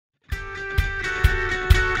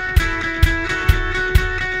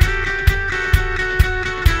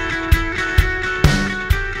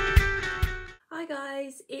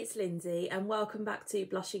Lindsay and welcome back to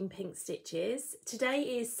Blushing Pink Stitches. Today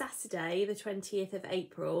is Saturday the 20th of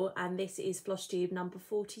April and this is Flosstube number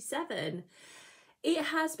 47. It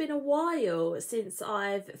has been a while since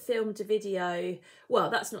I've filmed a video.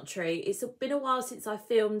 Well, that's not true. It's been a while since I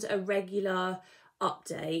filmed a regular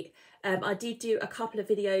update. I did do a couple of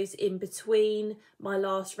videos in between my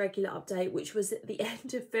last regular update, which was at the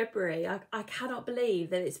end of February. I cannot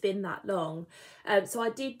believe that it's been that long. So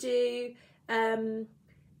I did do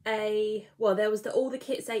there was the All the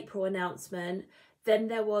Kits April announcement. Then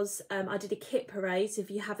there was I did a kit parade, so if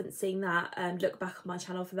you haven't seen that, look back on my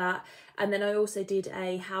channel for that. And then I also did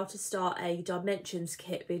a how to start a dimensions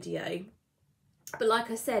kit video. But like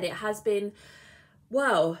I said, it has been,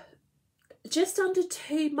 well, just under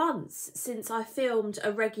 2 months since I filmed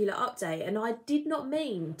a regular update, and I did not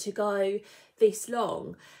mean to go this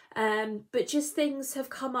long, but just things have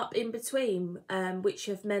come up in between, which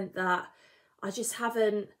have meant that I just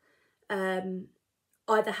haven't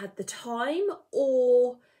either had the time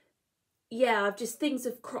or things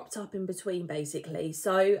have cropped up in between basically.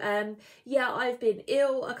 So I've been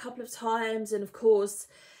ill a couple of times, and of course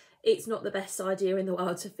it's not the best idea in the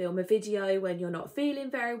world to film a video when you're not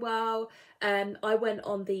feeling very well. I went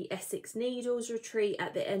on the Essex Needles retreat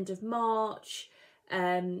at the end of March.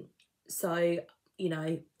 So, you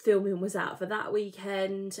know, filming was out for that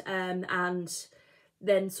weekend. And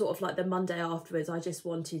then sort of like the Monday afterwards, I just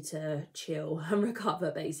wanted to chill and recover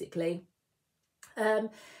basically. And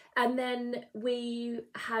then we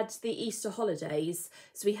had the Easter holidays.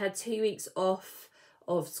 So we had 2 weeks off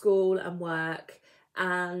of school and work.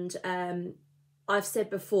 And I've said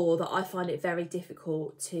before that I find it very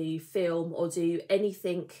difficult to film or do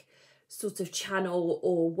anything sort of channel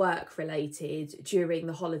or work related during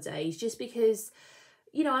the holidays, just because,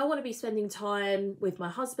 you know, I want to be spending time with my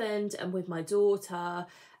husband and with my daughter,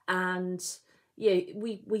 and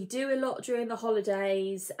we do a lot during the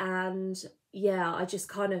holidays, and I just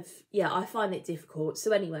kind of I find it difficult.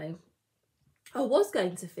 So anyway, I was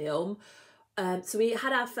going to film. So we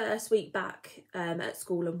had our first week back at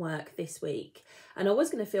school and work this week, and I was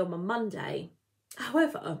going to film on Monday.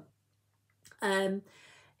 However,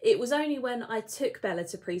 it was only when I took Bella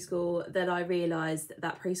to preschool that I realised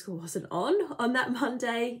that preschool wasn't on that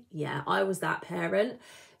Monday. Yeah, I was that parent.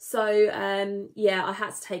 So I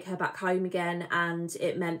had to take her back home again, and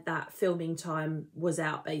it meant that filming time was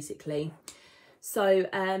out basically. So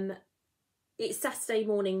it's Saturday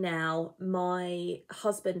morning now. My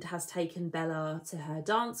husband has taken Bella to her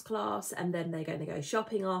dance class, and then they're going to go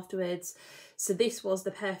shopping afterwards. So this was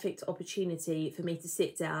the perfect opportunity for me to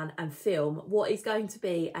sit down and film what is going to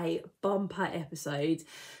be a bumper episode.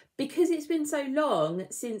 Because it's been so long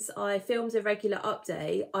since I filmed a regular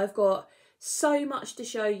update, I've got so much to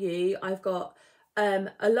show you. I've got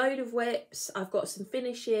a load of whips, I've got some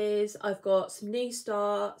finishes, I've got some new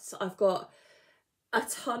starts, I've got a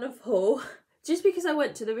ton of haul. Just because I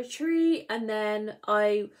went to the retreat and then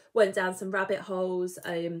I went down some rabbit holes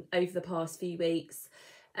over the past few weeks.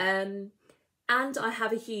 And I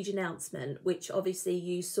have a huge announcement, which obviously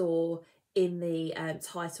you saw in the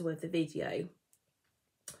title of the video.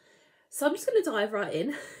 So I'm just going to dive right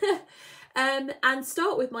in and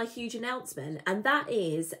start with my huge announcement. And that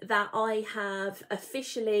is that I have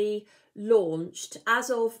officially launched,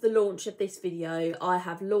 as of the launch of this video, I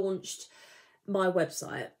have launched my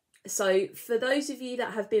website. So for those of you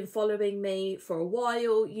that have been following me for a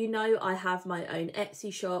while, you know I have my own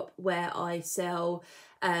Etsy shop where I sell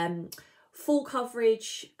full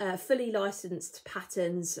coverage, fully licensed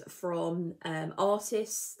patterns from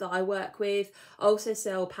artists that I work with. I also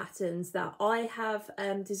sell patterns that I have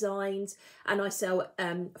designed, and I sell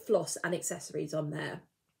floss and accessories on there.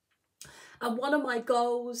 And one of my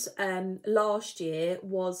goals last year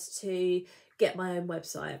was to get my own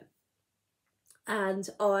website. And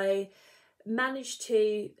I managed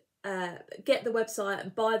to get the website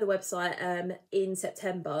and buy the website in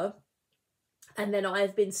September. And then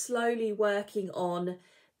I've been slowly working on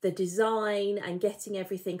the design and getting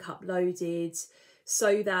everything uploaded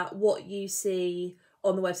so that what you see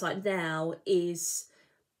on the website now is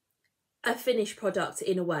a finished product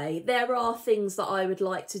in a way. There are things that I would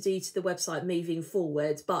like to do to the website moving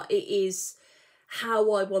forward, but it is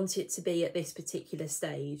how I want it to be at this particular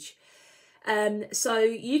stage. So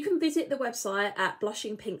you can visit the website at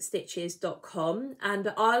blushingpinkstitches.com,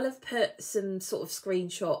 and I'll have put some sort of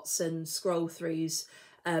screenshots and scroll throughs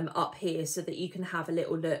up here so that you can have a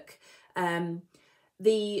little look.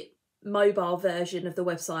 The mobile version of the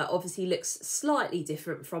website obviously looks slightly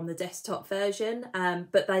different from the desktop version,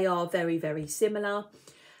 but they are very, very similar.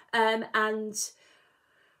 And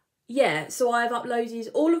yeah, so I've uploaded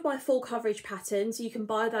all of my full coverage patterns. You can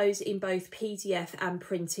buy those in both PDF and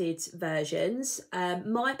printed versions.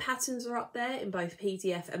 My patterns are up there in both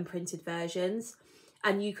PDF and printed versions.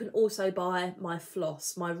 And you can also buy my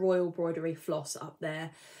floss, my Royal Broidery floss up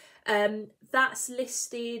there. That's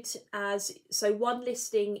listed as, so one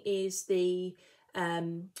listing is the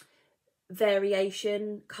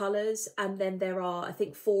variation colours, and then there are, I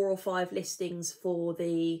think, 4 or 5 listings for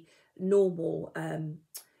the normal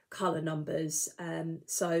colour numbers.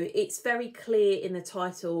 So it's very clear in the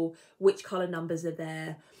title which colour numbers are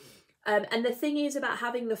there. And the thing is about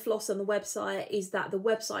having the floss on the website is that the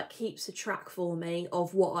website keeps a track for me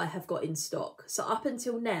of what I have got in stock. So up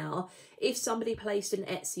until now, if somebody placed an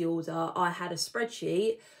Etsy order, I had a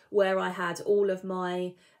spreadsheet where I had all of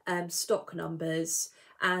my stock numbers,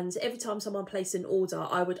 and every time someone placed an order,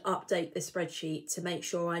 I would update the spreadsheet to make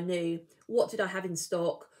sure I knew what did I have in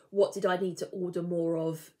stock, what did I need to order more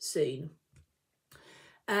of soon.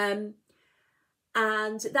 And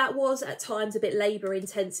that was at times a bit labour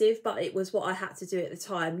intensive, but it was what I had to do at the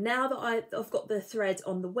time. Now that I've got the thread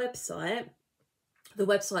on the website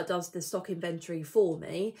does the stock inventory for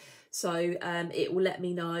me. So it will let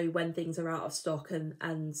me know when things are out of stock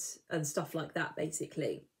and stuff like that,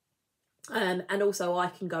 basically. And also I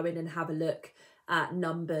can go in and have a look at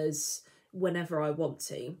numbers whenever I want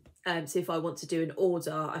to. So if I want to do an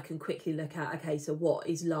order, I can quickly look at, okay, so what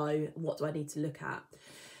is low and what do I need to look at?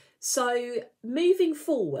 So moving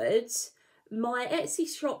forward, my Etsy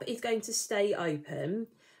shop is going to stay open,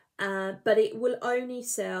 but it will only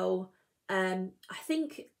sell, I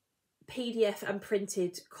think, PDF and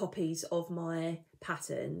printed copies of my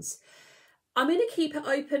patterns. I'm going to keep it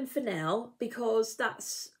open for now because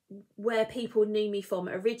that's where people knew me from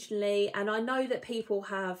originally, and I know that people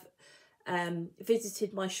have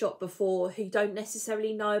visited my shop before who don't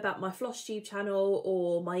necessarily know about my Flosstube channel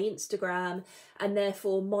or my Instagram, and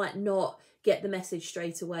therefore might not get the message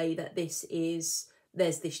straight away that there's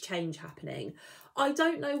this change happening. I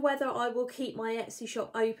don't know whether I will keep my Etsy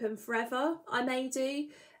shop open forever. I may do.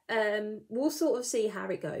 We'll sort of see how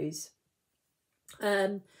it goes.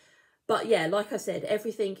 But yeah, like I said,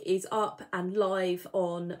 everything is up and live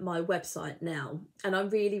on my website now, and I'm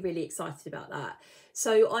really, really excited about that.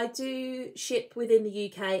 So I do ship within the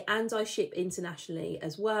UK and I ship internationally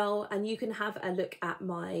as well, and you can have a look at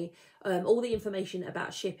my all the information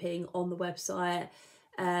about shipping on the website.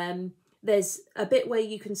 There's a bit where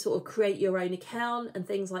you can sort of create your own account and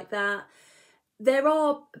things like that. There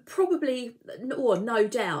are probably, or no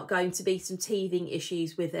doubt, going to be some teething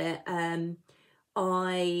issues with it.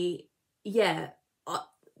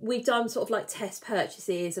 We've done sort of like test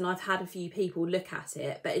purchases and I've had a few people look at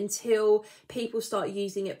it, but until people start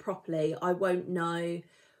using it properly, I won't know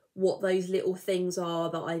what those little things are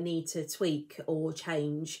that I need to tweak or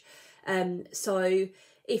change. So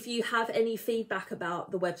if you have any feedback about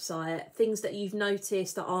the website, things that you've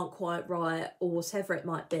noticed that aren't quite right or whatever it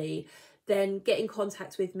might be, then get in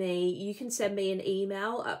contact with me. You can send me an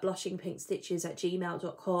email at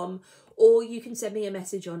blushingpinkstitches@gmail.com, or you can send me a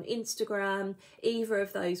message on Instagram. Either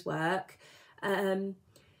of those work.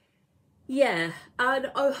 Yeah,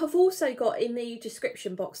 and I have also got in the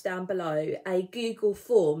description box down below a Google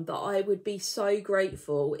form that I would be so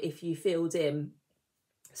grateful if you filled in.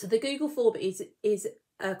 So the Google form is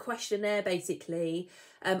a questionnaire, basically,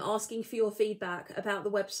 asking for your feedback about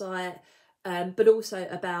the website, but also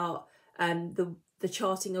about the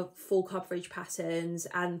charting of full coverage patterns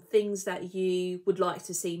and things that you would like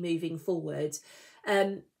to see moving forward.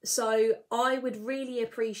 So I would really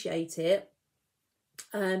appreciate it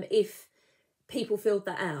if people filled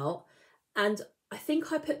that out. And I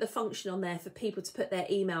think I put the function on there for people to put their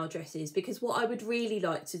email addresses, because what I would really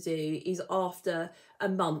like to do is after a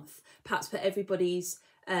month, perhaps put everybody's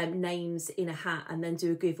names in a hat and then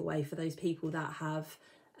do a giveaway for those people that have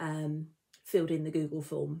filled in the Google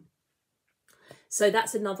form. So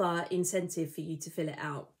that's another incentive for you to fill it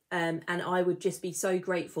out. And I would just be so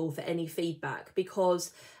grateful for any feedback,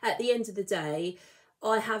 because at the end of the day,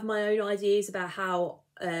 I have my own ideas about how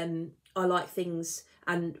I like things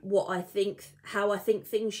and what I think, how I think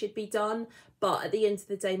things should be done. But at the end of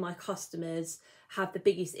the day, my customers have the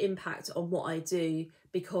biggest impact on what I do,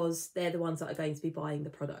 because they're the ones that are going to be buying the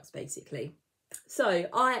products, basically. So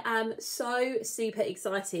I am so super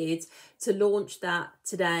excited to launch that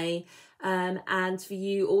today, and for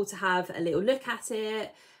you all to have a little look at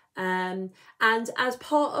it. And as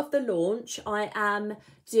part of the launch, I am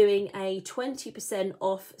doing a 20%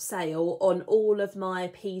 off sale on all of my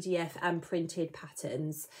PDF and printed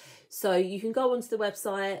patterns. So you can go onto the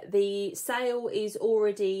website. The sale is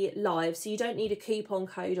already live, so you don't need a coupon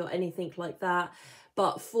code or anything like that.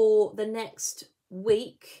 But for the next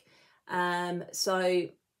week, so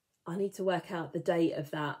I need to work out the date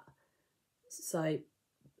of that. So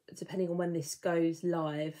depending on when this goes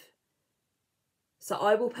live. So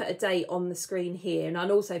I will put a date on the screen here, and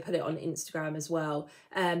I'll also put it on Instagram as well,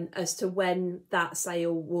 as to when that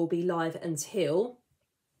sale will be live until.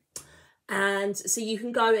 And so you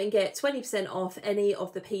can go and get 20% off any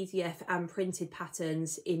of the PDF and printed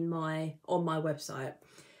patterns on my website,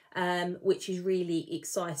 which is really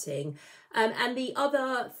exciting. And the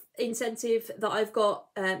other incentive that I've got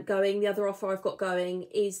going, the other offer I've got going,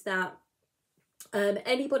 is that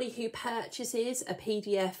anybody who purchases a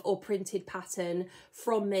PDF or printed pattern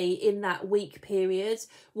from me in that week period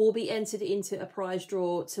will be entered into a prize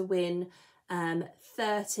draw to win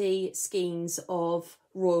 30 skeins of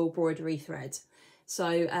royal broidery thread.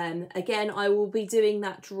 So again, I will be doing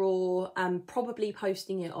that draw, probably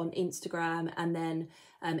posting it on Instagram, and then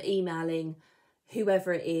emailing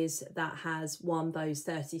whoever it is that has won those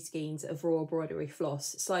 30 skeins of royal broidery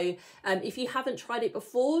floss. So if you haven't tried it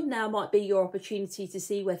before, now might be your opportunity to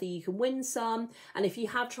see whether you can win some. And if you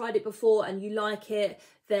have tried it before and you like it,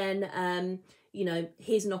 then you know,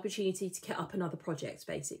 here's an opportunity to get up another project,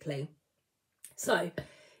 basically. So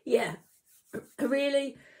yeah,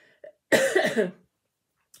 really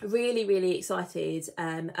really excited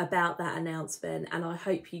about that announcement, and I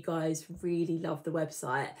hope you guys really love the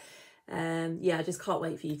website. Yeah, I just can't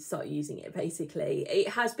wait for you to start using it, basically. It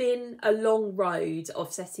has been a long road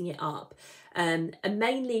of setting it up, and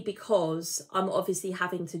mainly because I'm obviously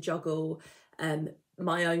having to juggle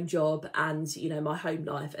my own job and, you know, my home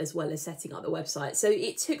life, as well as setting up the website. So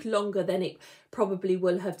it took longer than it probably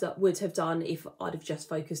would have done if I'd have just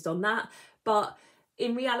focused on that. But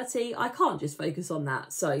in reality, I can't just focus on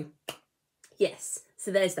that. So yes, so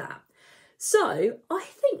there's that. So I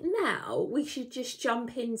think now we should just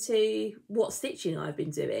jump into what stitching I've been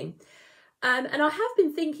doing. And I have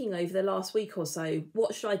been thinking over the last week or so,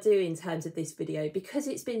 what should I do in terms of this video? Because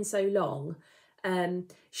it's been so long,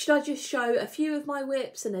 should I just show a few of my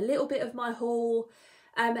whips and a little bit of my haul?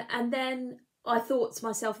 And then I thought to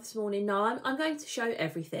myself this morning, no, I'm going to show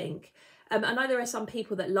everything. I know there are some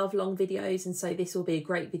people that love long videos, and so this will be a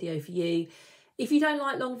great video for you. If you don't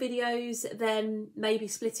like long videos, then maybe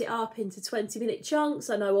split it up into 20-minute chunks.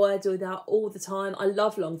 I know I do that all the time. I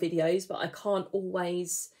love long videos, but I can't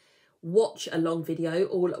always watch a long video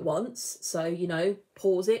all at once. So, you know,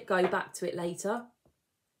 pause it, go back to it later.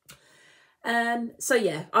 So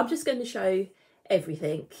yeah, I'm just going to show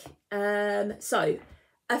everything. So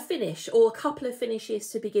a finish, or a couple of finishes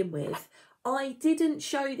to begin with. I didn't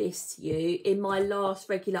show this to you in my last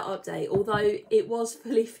regular update, although it was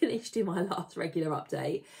fully finished in my last regular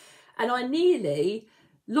update. And I nearly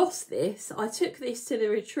lost this. I took this to the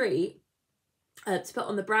retreat to put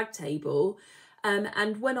on the brag table.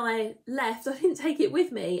 And when I left, I didn't take it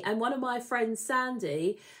with me. And one of my friends,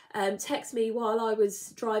 Sandy, texted me while I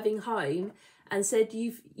was driving home and said,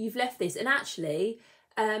 you've left this. And actually,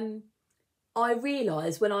 I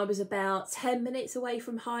realised when I was about 10 minutes away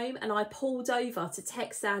from home, and I pulled over to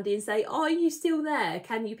text Sandy and say, are you still there?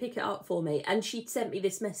 Can you pick it up for me? And she sent me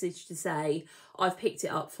this message to say, I've picked it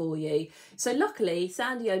up for you. So luckily,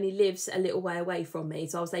 Sandy only lives a little way away from me,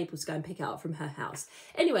 so I was able to go and pick it up from her house.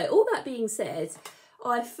 Anyway, all that being said,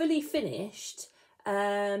 I fully finished,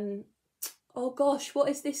 oh gosh, what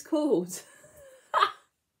is this called?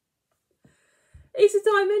 It's a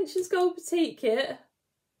Dimensions Gold Petite kit.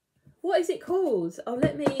 What is it called? Oh,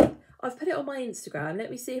 I've put it on my Instagram. Let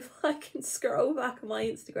me see if I can scroll back on my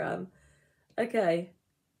Instagram. Okay.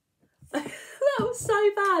 That was so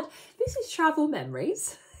bad. This is Travel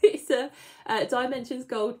Memories. It's a Dimensions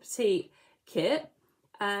Gold Petite kit.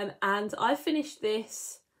 And I finished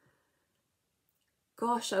this,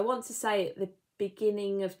 gosh, I want to say at the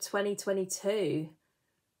beginning of 2022.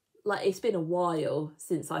 Like, it's been a while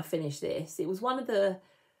since I finished this. It was one of the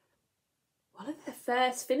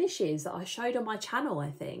first finishes that I showed on my channel,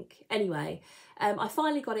 I think. Anyway, I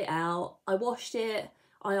finally got it out. I washed it,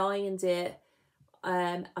 I ironed it,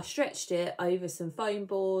 I stretched it over some foam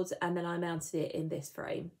boards, and then I mounted it in this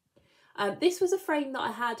frame. This was a frame that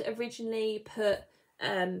I had originally put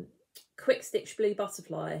Quick Stitch Blue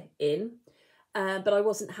Butterfly in, but I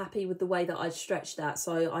wasn't happy with the way that I'd stretched that,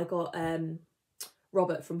 so I got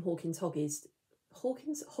Robert from Hawkins Hobbies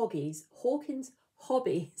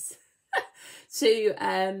to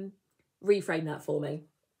reframe that for me.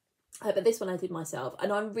 But this one I did myself,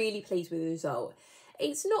 and I'm really pleased with the result.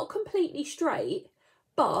 It's not completely straight,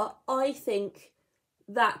 but I think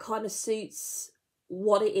that kind of suits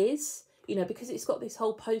what it is, you know, because it's got this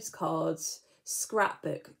whole postcards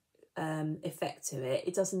scrapbook effect to it,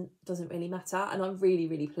 it doesn't really matter. And I'm really,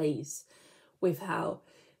 really pleased with how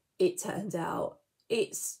it turned out.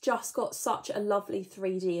 It's just got such a lovely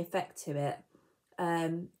 3D effect to it.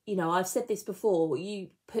 You know, I've said this before, you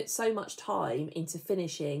put so much time into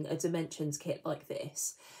finishing a Dimensions kit like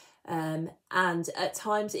this. And at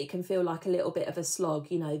times it can feel like a little bit of a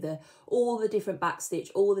slog, you know, all the different backstitch,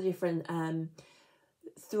 all the different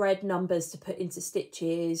thread numbers to put into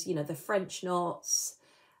stitches, you know, the French knots,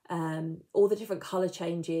 all the different colour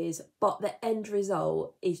changes, but the end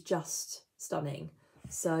result is just stunning.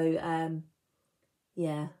 So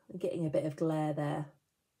yeah, I'm getting a bit of glare there.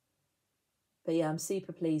 But yeah, I'm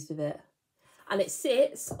super pleased with it. And it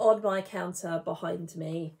sits on my counter behind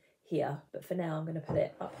me here. But for now, I'm going to put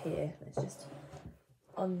it up here. Let's just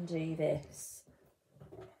undo this.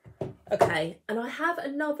 Okay, and I have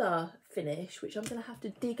another finish, which I'm going to have to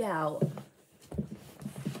dig out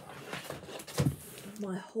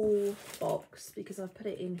my whole box because I've put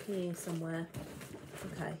it in here somewhere.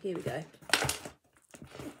 Okay, here we go.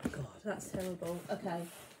 God, that's terrible. Okay,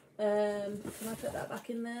 can I put that back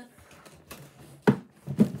in there?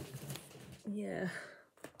 Yeah,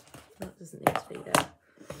 that doesn't need to be there.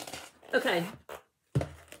 Okay,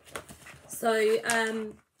 so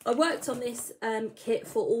I worked on this kit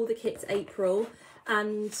for All the Kits April,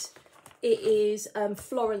 and it is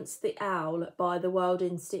Florence the Owl by The World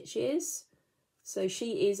in Stitches. So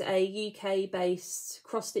she is a UK-based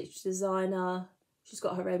cross-stitch designer. She's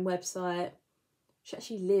got her own website. She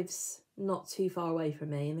actually lives not too far away from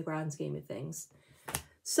me in the grand scheme of things.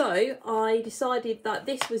 So I decided that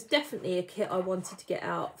this was definitely a kit I wanted to get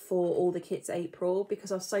out for All the Kits April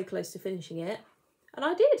because I was so close to finishing it. And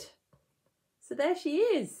I did. So there she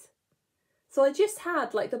is. So I just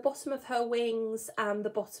had like the bottom of her wings and the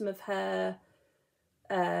bottom of her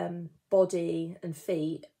body and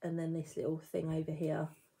feet, and then this little thing over here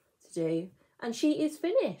to do. And she is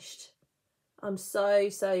finished. I'm so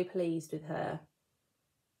pleased with her.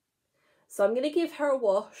 So I'm going to give her a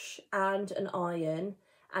wash and an iron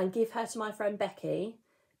and give her to my friend Becky,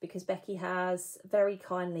 because Becky has very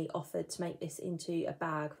kindly offered to make this into a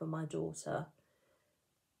bag for my daughter.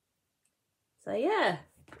 So yeah,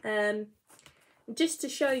 just to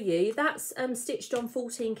show you, that's stitched on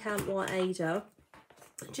 14 count white Aida.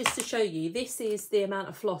 Just to show you, this is the amount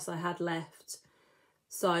of floss I had left.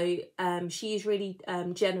 So she is really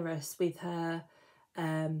generous with her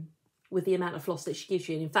with the amount of floss that she gives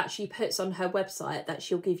you. And in fact, she puts on her website that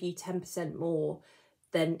she'll give you 10% more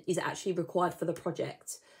than is actually required for the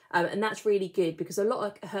project. And that's really good because a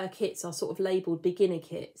lot of her kits are sort of labelled beginner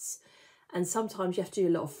kits. And sometimes you have to do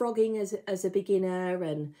a lot of frogging as a beginner,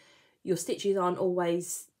 and your stitches aren't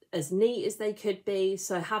always as neat as they could be.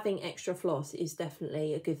 So having extra floss is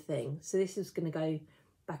definitely a good thing. So this is going to go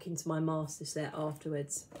back into my master set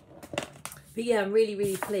afterwards. But yeah, I'm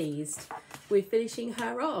really pleased with finishing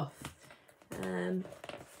her off.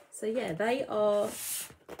 So yeah, they are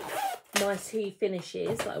my two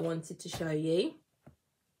finishes that I wanted to show you.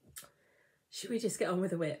 Should we just get on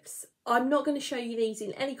with the whips? I'm not going to show you these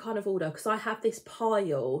in any kind of order because I have this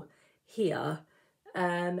pile here,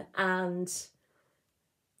 and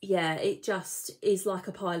yeah, it just is like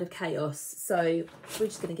a pile of chaos. So we're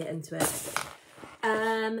just going to get into it.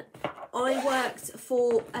 I worked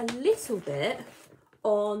for a little bit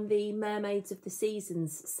on the Mermaids of the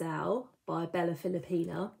Seasons sale by Bella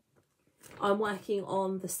Filipina. I'm working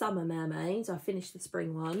on the summer mermaids. I finished the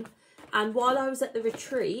spring one. And while I was at the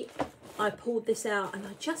retreat, I pulled this out and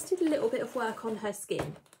I just did a little bit of work on her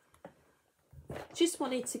skin. Just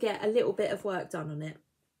wanted to get a little bit of work done on it.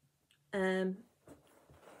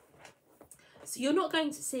 So you're not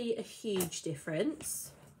going to see a huge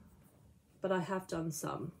difference, but I have done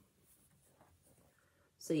some.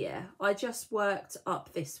 So yeah, I just worked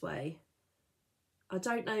up this way. I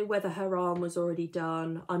don't know whether her arm was already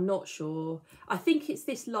done. I'm not sure. I think it's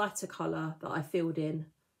this lighter colour that I filled in.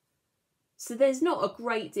 So there's not a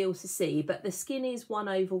great deal to see, but the skin is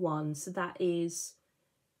 1/1. So that is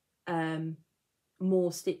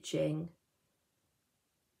more stitching.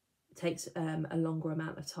 It takes a longer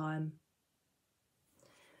amount of time.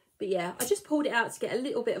 But yeah, I just pulled it out to get a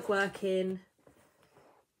little bit of work in.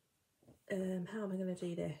 How am I going to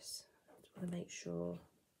do this? I just want to make sure.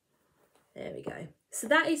 There we go. So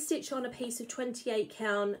that is stitched on a piece of 28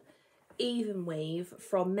 count even weave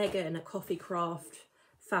from Megan at Coffee Craft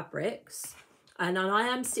Fabrics. And I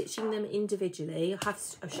am stitching them individually. I have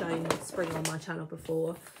shown spring on my channel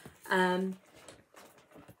before. And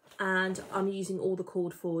I'm using all the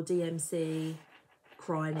called for DMC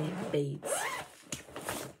Crying beads.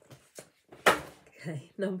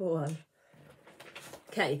 Okay, number one.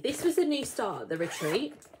 Okay, this was a new start at the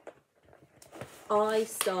retreat. I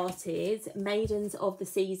started Maidens of the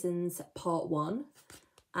Seasons Part 1,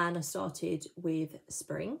 and I started with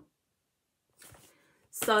Spring.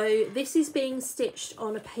 So this is being stitched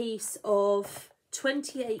on a piece of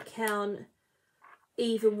 28 count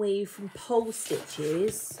even weave from Pole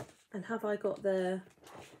Stitches, and have I got the,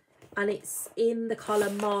 and it's in the colour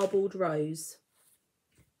Marbled Rose.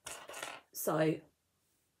 So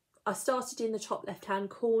I started in the top left hand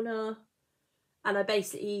corner, and I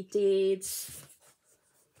basically did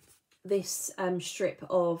this strip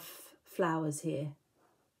of flowers here.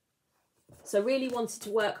 So I really wanted to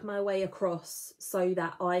work my way across so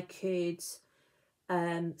that I could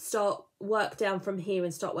work down from here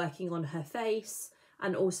and start working on her face,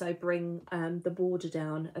 and also bring the border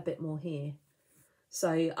down a bit more here.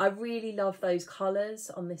 So I really love those colours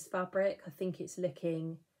on this fabric. I think it's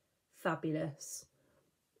looking fabulous.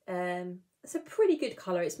 It's a pretty good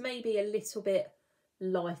colour. It's maybe a little bit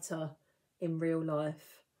lighter in real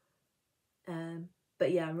life.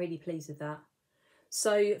 But yeah, I'm really pleased with that.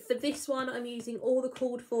 So for this one, I'm using all the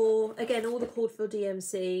called for, again, all the called for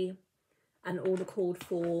DMC and all the called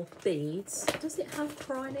for beads. Does it have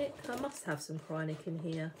Krynic? I must have some Krynic in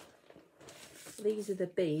here. These are the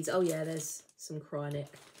beads. Oh yeah, there's some Krynic.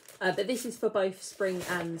 But this is for both spring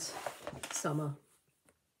and summer.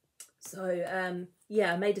 So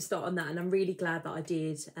yeah, I made a start on that, and I'm really glad that I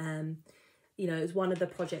did. You know, it was one of the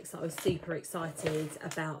projects that I was super excited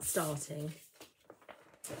about starting.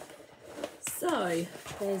 So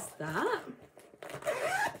there's that.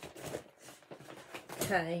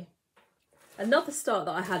 Okay, another start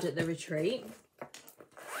that I had at the retreat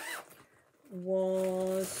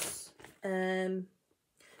was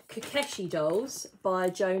Kokeshi Dolls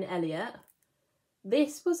by Joan Elliott.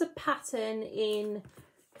 This was a pattern in,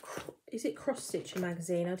 is it Cross Stitching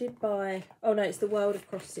magazine? I did buy, oh no, it's the World of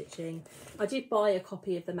Cross Stitching. I did buy a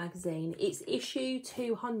copy of the magazine. It's issue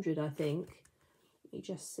 200, I think. Let me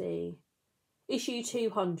just see. Issue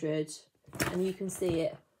 200, and you can see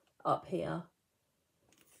it up here.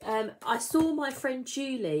 I saw my friend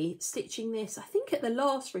Julie stitching this, I think at the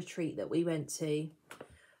last retreat that we went to,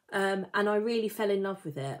 and I really fell in love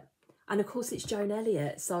with it. And of course it's Joan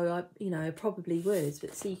Elliott, so I, you know, probably would,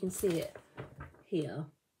 but so you can see it here.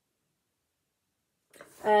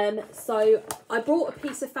 So I brought a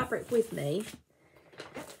piece of fabric with me,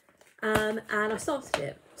 and I started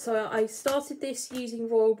it. So I started this using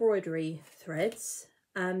Royal Embroidery threads.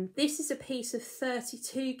 This is a piece of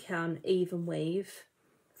 32 count even weave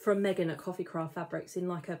from Megan at Coffee Craft Fabrics in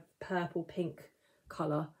like a purple pink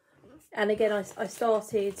colour. And again, I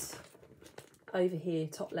started over here,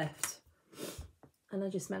 top left, and I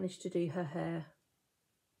just managed to do her hair.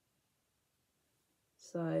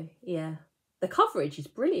 So yeah, the coverage is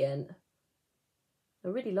brilliant. I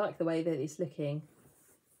really like the way that it's looking.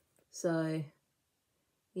 So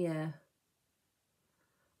yeah,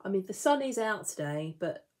 I mean, the sun is out today,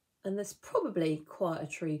 and there's probably quite a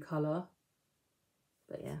tree colour,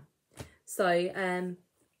 but yeah. So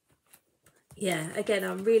yeah, again,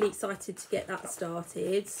 I'm really excited to get that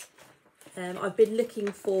started. I've been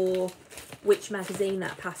looking for which magazine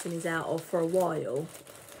that pattern is out of for a while,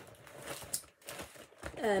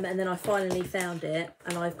 and then I finally found it,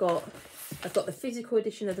 and I've got the physical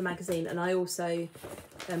edition of the magazine, and I also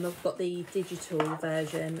I've got the digital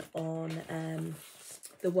version on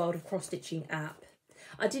the World of Cross Stitching app.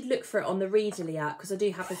 I did look for it on the Readerly app because I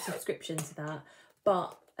do have a subscription to that,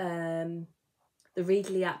 but the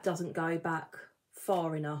Readerly app doesn't go back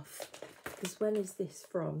far enough. Because when is this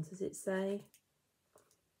from? Does it say?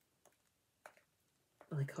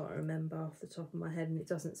 I can't remember off the top of my head, and it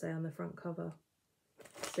doesn't say on the front cover.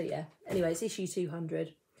 So yeah, anyway, it's issue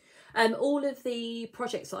 200. All of the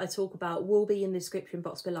projects that I talk about will be in the description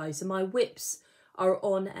box below. So my whips are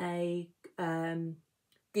on a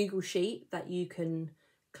Google sheet that you can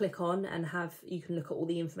click on and you can look at all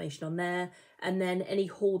the information on there. And then any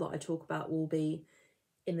haul that I talk about will be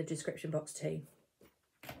in the description box too.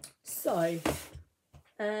 So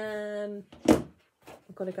I've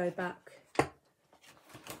got to go back.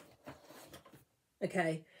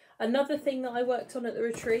 Okay. Another thing that I worked on at the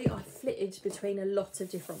retreat, I flitted between a lot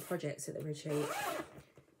of different projects at the retreat,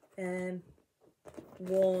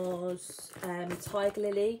 was Tiger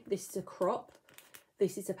Lily. This is a crop.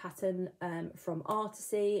 This is a pattern from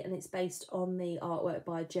Artisy, and it's based on the artwork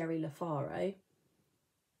by Jerry LaFaro.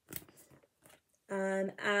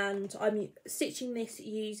 And I'm stitching this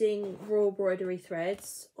using Royal Embroidery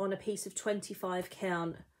threads on a piece of 25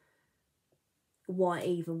 count white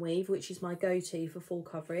even weave, which is my go-to for full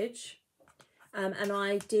coverage. And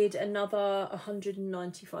I did another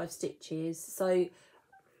 195 stitches. So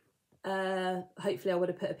hopefully I would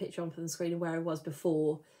have put a picture on for the screen of where I was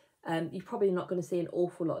before. You're probably not going to see an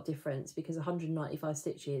awful lot of difference because 195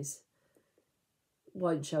 stitches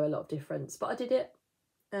won't show a lot of difference, but I did it.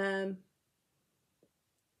 So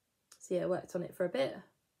yeah, I worked on it for a bit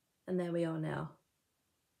and there we are now.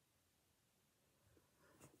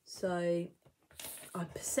 So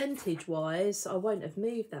percentage wise, I won't have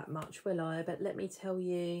moved that much, will I? But let me tell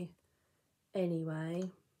you anyway.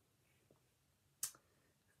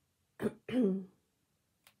 Here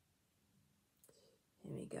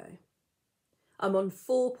we go. I'm on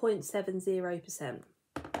 4.70%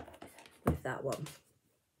 with that one.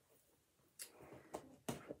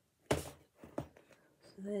 So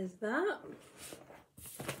there's that.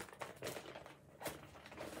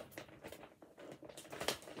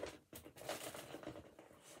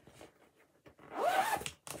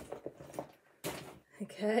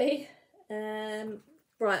 Okay,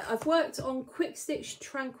 right, I've worked on Quick Stitch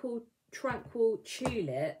Tranquil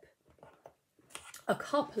Tulip a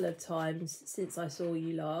couple of times since I saw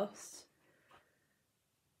you last.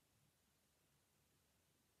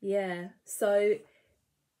 Yeah, so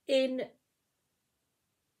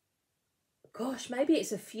gosh, maybe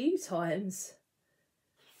it's a few times.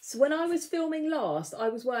 So when I was filming last, I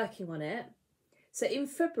was working on it. So in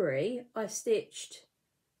February, I stitched,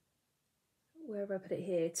 where have I put it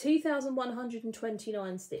here?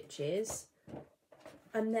 2,129 stitches.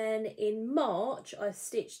 And then in March, I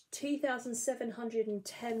stitched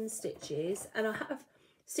 2,710 stitches. And I have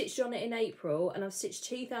stitched on it in April, and I've stitched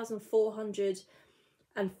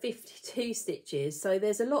 2,452 stitches. So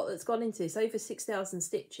there's a lot that's gone into this, over 6,000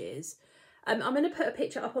 stitches. I'm going to put a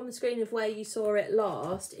picture up on the screen of where you saw it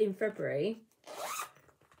last in February.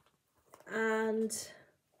 And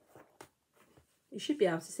you should be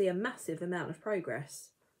able to see a massive amount of progress.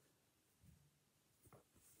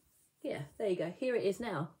 Yeah, there you go. Here it is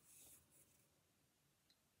now.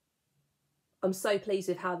 I'm so pleased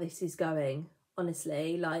with how this is going,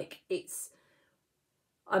 honestly. Like,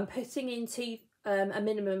 I'm putting into a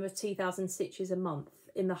minimum of 2,000 stitches a month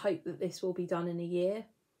in the hope that this will be done in a year.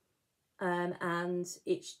 And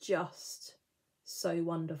it's just so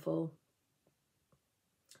wonderful.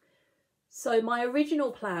 So my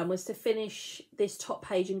original plan was to finish this top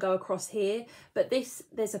page and go across here, but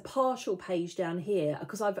there's a partial page down here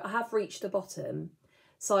because I have reached the bottom.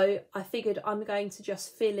 So I figured I'm going to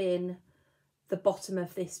just fill in the bottom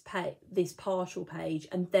of this partial page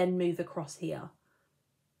and then move across here.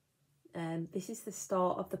 This is the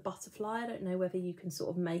start of the butterfly. I don't know whether you can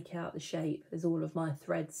sort of make out the shape. There's all of my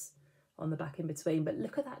threads on the back in between, but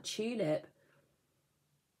look at that tulip.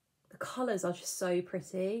 The colours are just so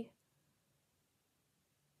pretty.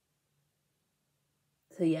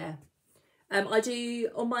 So yeah, I do,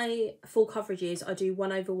 on my full coverages, I do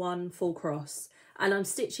 1/1 full cross, and I'm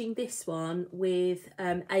stitching this one with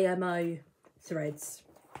AMO threads.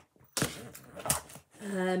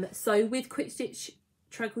 So with Quick Stitch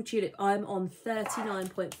Tranquil Tulip, I'm on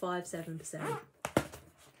 39.57%.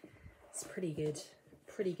 It's pretty good,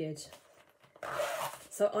 pretty good.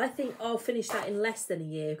 So I think I'll finish that in less than a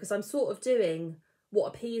year because I'm sort of doing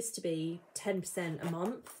what appears to be 10% a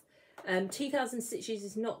month. 2,000 stitches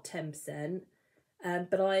is not 10%,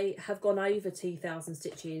 but I have gone over 2,000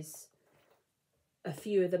 stitches a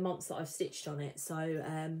few of the months that I've stitched on it. So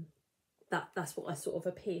that's what I sort of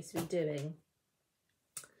appear to be doing.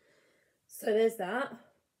 So there's that.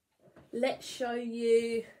 Let's show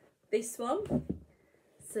you this one.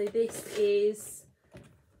 So this is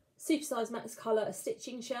Supersize Max Colour, a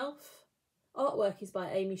stitching shelf. Artwork is by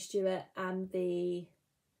Amy Stewart, and the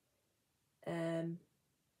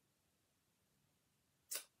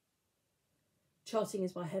charting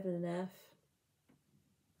is by Heaven and Earth.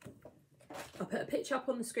 I'll put a picture up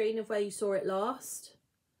on the screen of where you saw it last.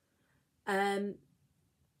 I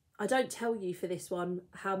don't tell you for this one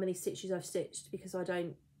how many stitches I've stitched because I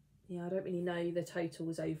don't really know the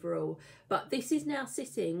totals overall. But this is now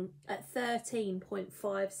sitting at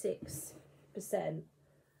 13.56%.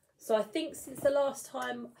 So I think since the last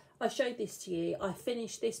time I showed this to you, I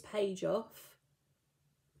finished this page off,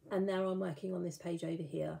 and now I'm working on this page over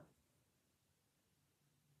here.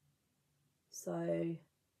 So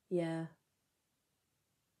yeah,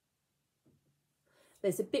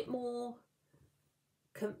 there's a bit more,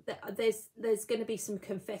 there's going to be some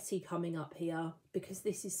confetti coming up here because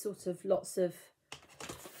this is sort of lots of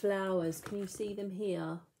flowers. Can you see them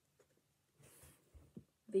here?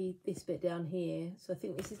 This bit down here. So I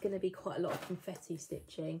think this is going to be quite a lot of confetti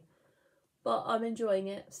stitching, but I'm enjoying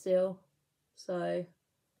it still. So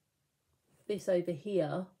this over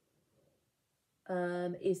here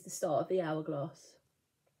is the start of the hourglass.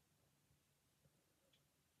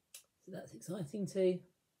 So that's exciting too.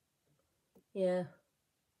 Yeah.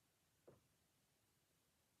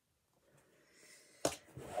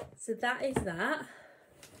 So that is that.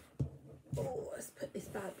 Oh, let's put this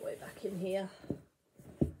bad boy back in here.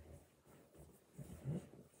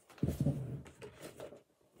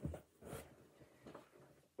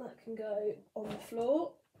 That can go on the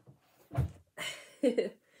floor.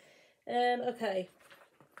 Okay.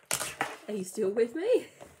 Are you still with me?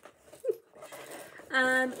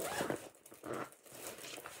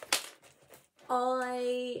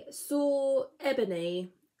 I saw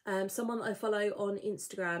Ebony, someone that I follow on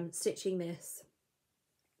Instagram, stitching this.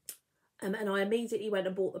 And I immediately went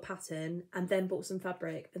and bought the pattern and then bought some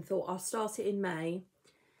fabric and thought I'll start it in May.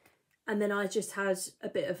 And then I just had a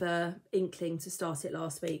bit of a inkling to start it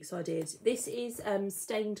last week, so I did. This is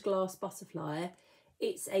Stained Glass Butterfly.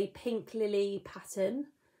 It's a pink lily pattern.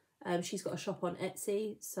 She's got a shop on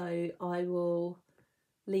Etsy, so I will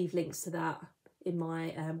leave links to that in my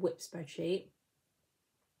whip spreadsheet.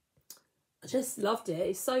 I just loved it.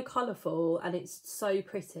 It's so colourful and it's so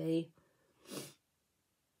pretty.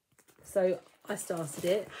 So I started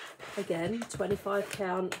it again, 25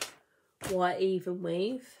 count white even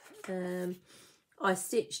weave. I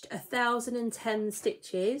stitched 1,010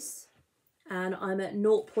 stitches and I'm at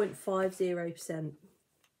 0.50%.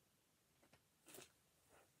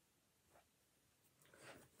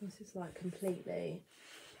 This is like completely...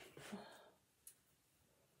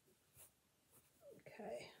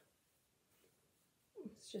 Okay.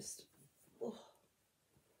 It's just... Oh.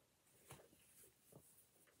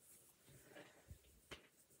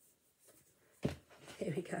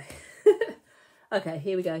 Here we go. Okay,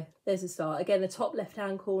 here we go. There's a start. Again, the top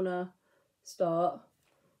left-hand corner start.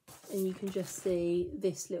 And you can just see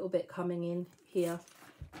this little bit coming in here.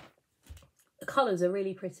 The colours are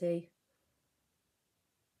really pretty.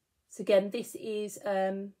 So again, this is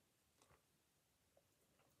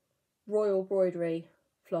Royal Broidery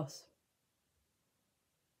floss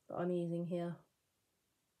that I'm using here.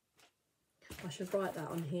 I should write that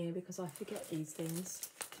on here because I forget these things.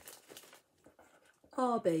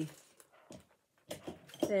 RB.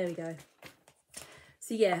 There we go.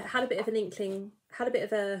 So yeah, had a bit of an inkling, had a bit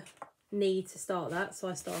of a need to start that, so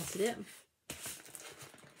I started it.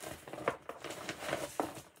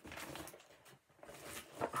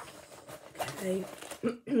 Okay.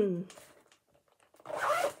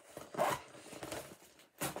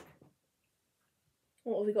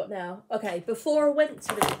 What have we got now? Okay, before I went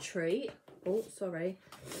to the retreat, oh, sorry,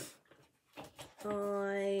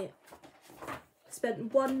 I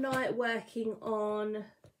spent one night working on,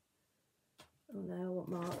 oh no, what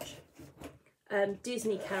March?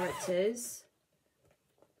 Disney characters.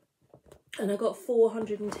 And I got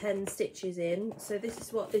 410 stitches in. So this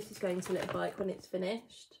is what this is going to look like when it's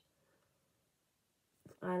finished.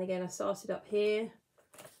 And again, I started up here.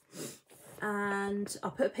 And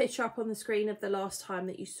I'll put a picture up on the screen of the last time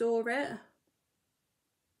that you saw it.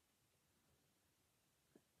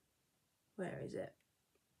 Where is it?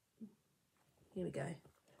 Here we go.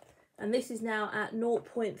 And this is now at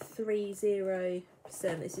 0.30%.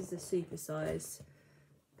 This is the supersize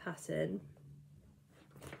pattern.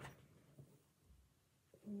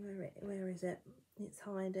 Where is it? It's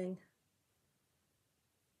hiding.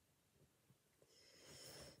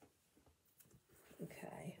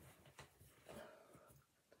 Okay.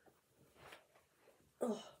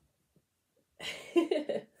 Oh.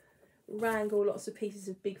 Wrangle lots of pieces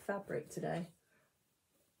of big fabric today.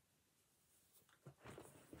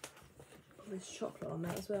 There's chocolate on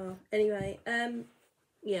that as well. Anyway,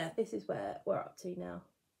 yeah, this is where we're up to now.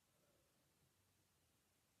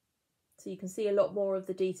 So you can see a lot more of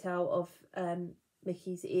the detail of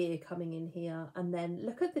Mickey's ear coming in here. And then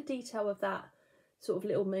look at the detail of that sort of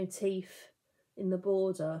little motif in the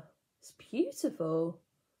border. It's beautiful.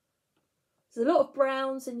 There's a lot of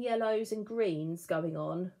browns and yellows and greens going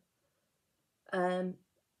on.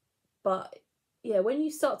 But yeah, when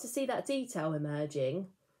you start to see that detail emerging,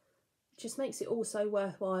 it just makes it all so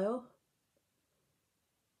worthwhile.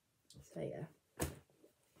 So yeah.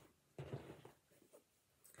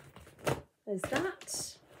 There's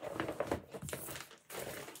that.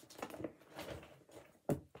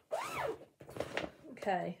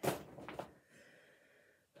 Okay.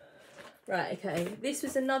 Right, okay. This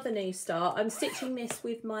was another new start. I'm stitching this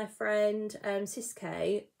with my friend Sis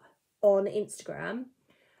K on Instagram.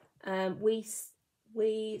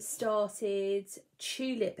 We started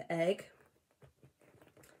Tulip Egg.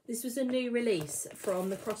 This was a new release from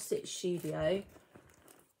the Cross Stitch Studio.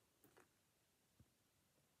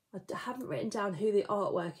 I haven't written down who the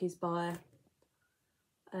artwork is by,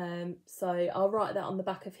 so I'll write that on the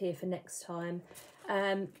back of here for next time.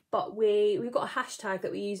 But we've got a hashtag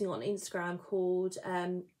that we're using on Instagram called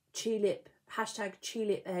tulip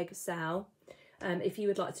egg sale. If you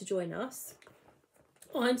would like to join us.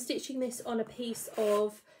 I'm stitching this on a piece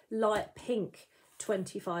of light pink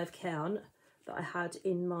 25 count that I had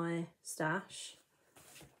in my stash.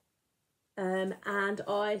 And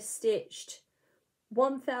I stitched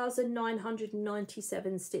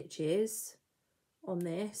 1,997 stitches on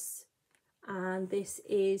this, and this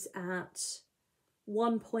is at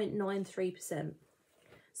 1.93%.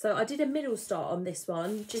 So I did a middle start on this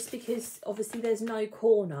one just because obviously there's no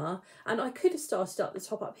corner, and I could have started up the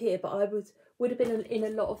top up here, but I would have been in a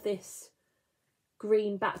lot of this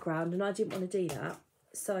green background and I didn't want to do that.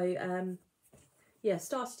 So yeah,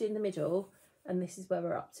 started in the middle, and this is where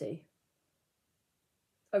we're up to.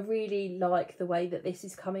 I really like the way that this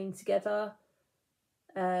is coming together.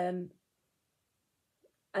 And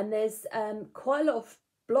there's quite a lot of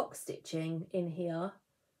block stitching in here.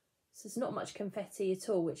 So there's not much confetti at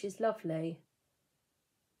all, which is lovely.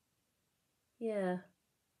 Yeah.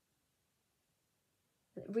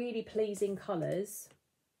 Really pleasing colours.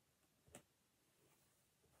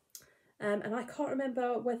 And I can't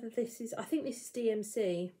remember whether this is, I think this is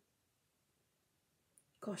DMC.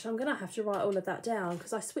 Gosh, I'm going to have to write all of that down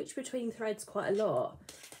because I switch between threads quite a lot.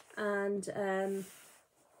 And I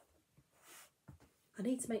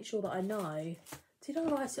need to make sure that I know. Did I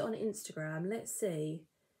write it on Instagram? Let's see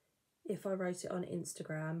if I wrote it on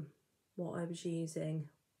Instagram, what I was using.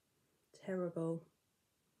 Terrible.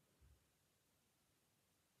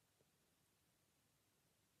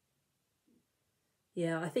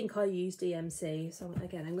 Yeah, I think I used DMC. So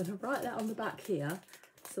again, I'm going to write that on the back here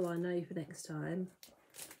so I know for next time.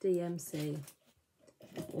 DMC.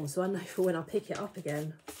 Also, I know for when I pick it up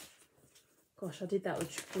again. Gosh, I did that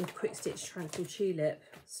with Quick Stitch Tranquil Tulip.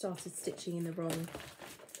 Started stitching in the wrong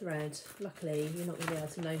thread. Luckily, you're not going to be able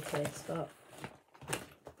to notice, but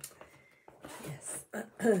yes.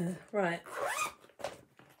 Right.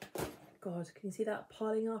 God, can you see that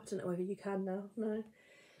piling up? I don't know whether you can now. No.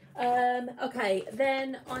 Okay,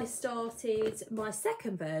 then I started my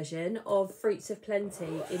second version of Fruits of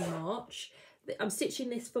Plenty in March. I'm stitching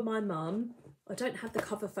this for my mum. I don't have the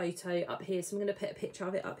cover photo up here, so I'm going to put a picture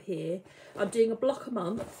of it up here. I'm doing a block a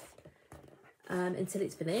month until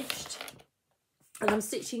it's finished. And I'm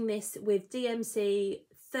stitching this with DMC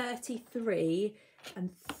 33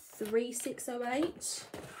 and 3608.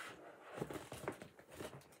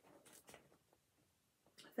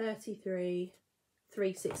 33,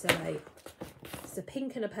 3608. It's a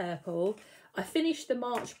pink and a purple. I finished the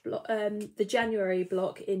the January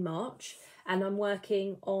block in March, and I'm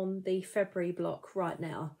working on the February block right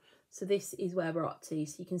now. So this is where we're up to.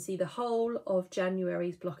 So you can see the whole of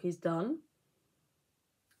January's block is done.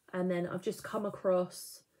 And then I've just come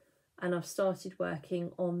across and I've started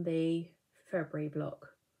working on the February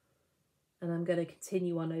block. And I'm going to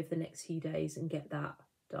continue on over the next few days and get that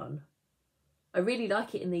done. I really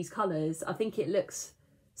like it in these colours. I think it looks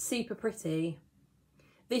super pretty.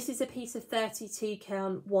 This is a piece of 32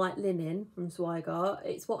 count white linen from Zweigart.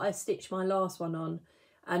 It's what I stitched my last one on,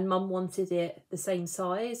 and Mum wanted it the same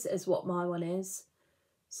size as what my one is.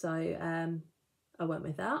 So I went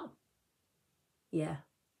with that. Yeah.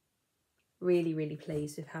 Really, really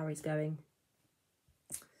pleased with how it's going.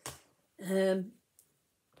 Yeah,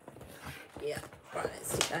 right,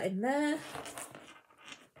 let's stick that in there.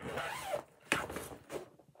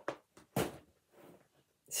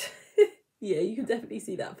 Yeah, you can definitely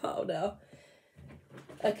see that pile now.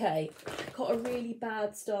 Okay, got a really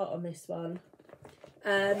bad start on this one.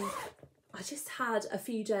 I just had a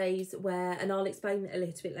few days where, and I'll explain a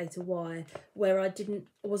little bit later why, where I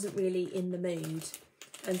wasn't really in the mood.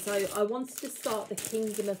 And so I wanted to start the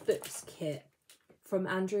Kingdom of Books kit from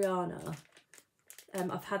Adriana.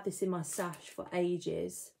 I've had this in my stash for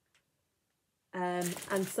ages.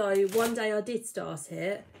 And so one day I did start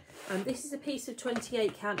it. This is a piece of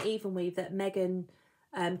 28 count even weave that Megan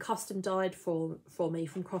custom dyed for me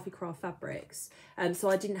from Coffee Craft Fabrics. So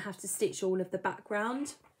I didn't have to stitch all of the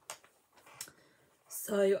background.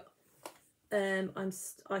 So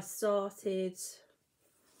I started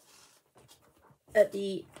at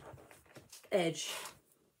the edge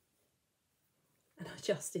and I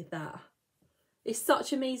just did that. It's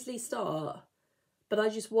such a measly start, but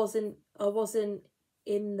I wasn't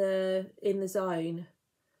in the zone.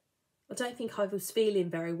 I don't think I was feeling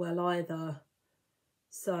very well either.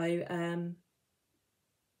 So yeah,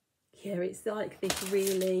 it's like this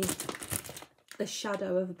really, the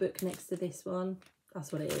shadow of a book next to this one.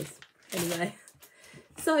 That's what it is. Anyway,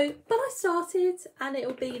 so, but I started and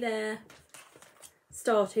it'll be there,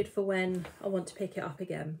 started for when I want to pick it up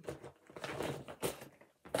again.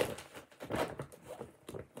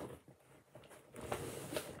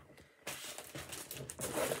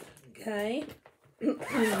 Okay.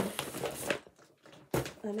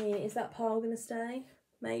 I mean, is that pile going to stay?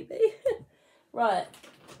 Maybe. Right.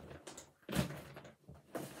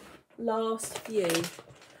 Last few.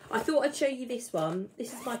 I thought I'd show you this one.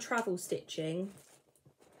 This is my travel stitching.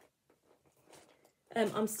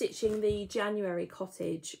 I'm stitching the January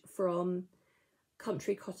Cottage from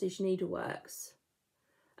Country Cottage Needleworks.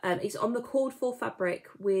 It's on the called for fabric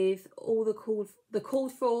with all the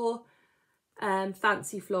called for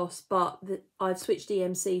fancy floss, but I've switched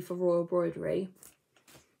EMC for Royal Embroidery.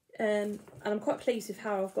 And I'm quite pleased with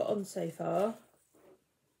how I've got on so far.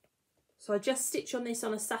 So I just stitch on this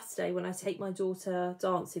on a Saturday when I take my daughter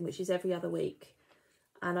dancing, which is every other week.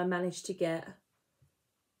 And I managed to get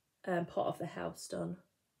part of the house done.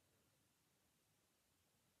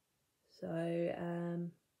 So,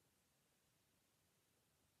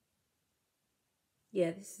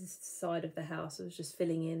 yeah, this is the side of the house. I was just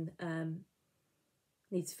filling in,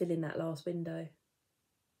 need to fill in that last window.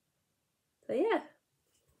 So yeah,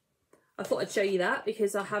 I thought I'd show you that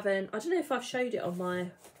because I don't know if I've showed it on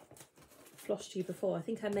my Flosstube before. I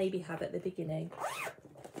think I maybe have at the beginning.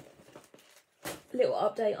 A little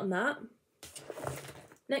update on that.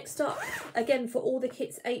 Next up, again for all the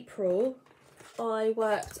kits April, I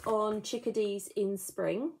worked on Chickadees in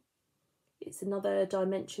Spring. It's another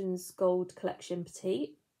Dimensions Gold Collection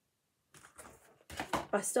Petite.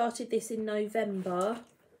 I started this in November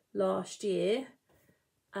last year,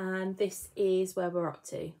 and this is where we're up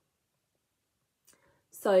to.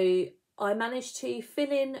 So I managed to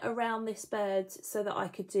fill in around this bird so that I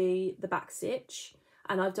could do the back stitch,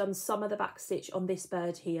 and I've done some of the back stitch on this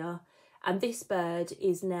bird here, and this bird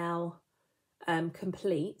is now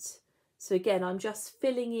complete. So again, I'm just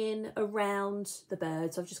filling in around the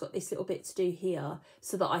birds. I've just got this little bit to do here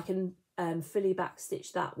so that I can fully back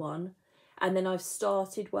stitch that one. And then I've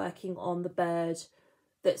started working on the bird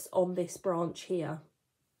that's on this branch here.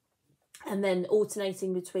 And then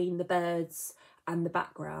alternating between the birds and the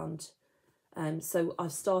background. So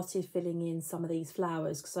I've started filling in some of these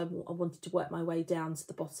flowers because I wanted to work my way down to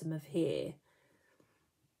the bottom of here.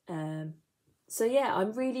 So yeah,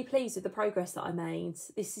 I'm really pleased with the progress that I made.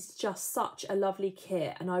 This is just such a lovely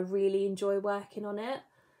kit and I really enjoy working on it.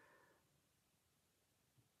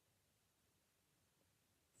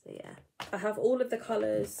 So yeah, I have all of the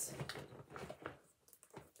colours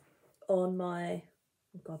on my,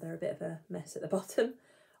 oh God, they're a bit of a mess at the bottom,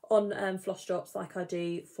 on floss drops like I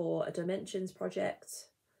do for a Dimensions project.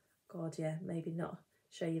 God, yeah, maybe not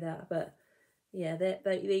show you that, but yeah,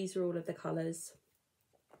 these are all of the colours.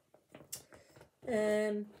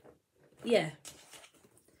 Yeah,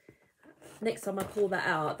 next time I pull that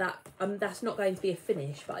out, that's not going to be a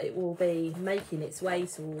finish, but it will be making its way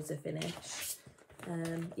towards a finish.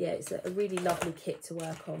 Yeah, it's a really lovely kit to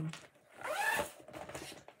work on.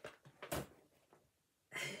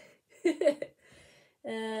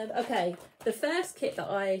 Okay, the first kit that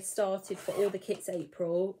I started for all the kits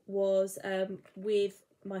April was with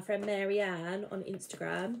my friend Marianne on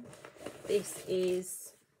Instagram. This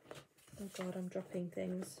is, oh God, I'm dropping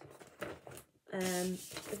things.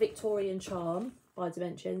 The Victorian Charm by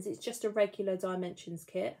Dimensions. It's just a regular Dimensions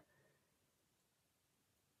kit.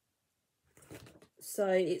 So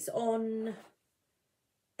it's on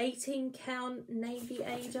 18 count Navy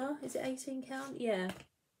Ada. Is it 18 count? Yeah.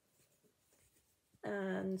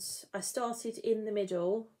 And I started in the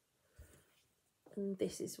middle. And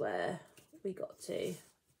this is where we got to.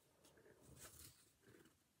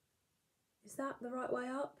 Is that the right way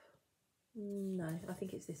up? No, I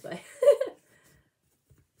think it's this way.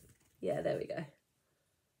 Yeah, there we go.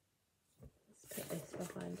 Let's put this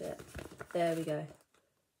behind it. There we go.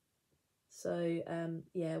 So,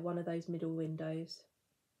 yeah, one of those middle windows.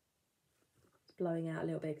 It's blowing out a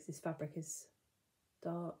little bit because this fabric is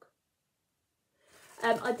dark.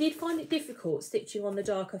 I did find it difficult stitching on the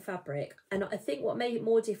darker fabric, and I think what made it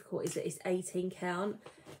more difficult is that it's 18 count.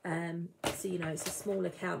 So, you know, it's a smaller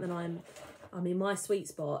count than I mean, my sweet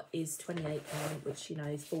spot is 28 count, which, you know,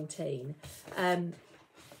 is 14.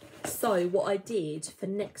 So what I did for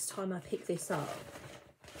next time I pick this up,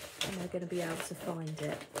 am I going to be able to find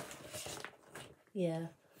it? Yeah,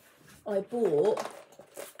 I bought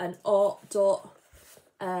an Art Dot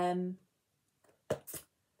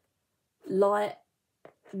light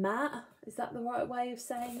matte. Is that the right way of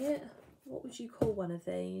saying it? What would you call one of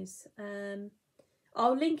these?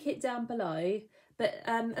 I'll link it down below, but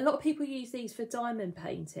a lot of people use these for diamond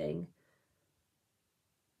painting.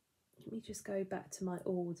 Let me just go back to my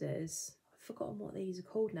orders. I've forgotten what these are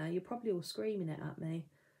called now. You're probably all screaming it at me.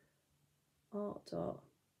 Art Dot.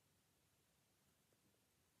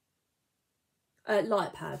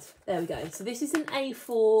 light pad. There we go. So this is an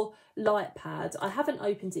A4 light pad. I haven't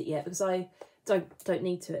opened it yet because I don't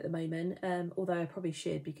need to at the moment. Although I probably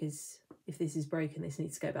should, because if this is broken, this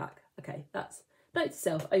needs to go back. Okay, that's note to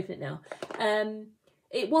self. Open it now.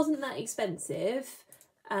 It wasn't that expensive,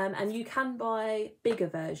 and you can buy bigger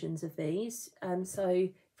versions of these. So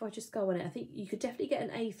if I just go on it, I think you could definitely get an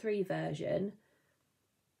A3 version,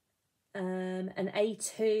 an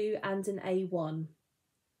A2 and an A1.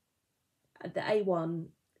 The A1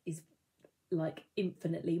 is like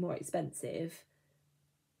infinitely more expensive,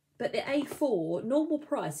 but the A4 normal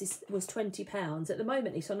price was £20. At the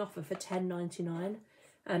moment it's on offer for £10.99,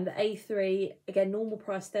 and the A3 again normal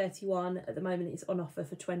price £31. At the moment it's on offer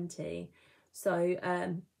for £20. So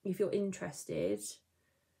if you're interested,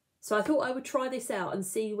 so I thought I would try this out and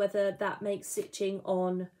see whether that makes stitching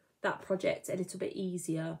on that project a little bit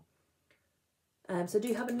easier. So I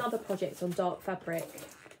do have another project on dark fabric.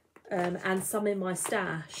 And some in my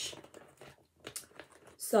stash.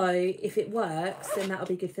 So if it works, then that'll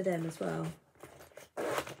be good for them as well.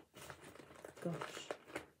 Gosh.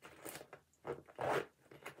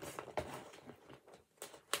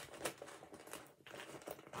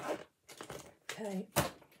 Okay.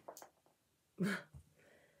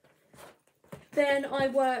 Then I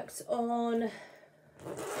worked on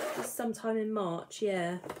sometime in March,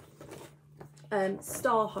 yeah.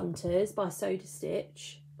 Star Hunters by Soda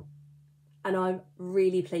Stitch. And I'm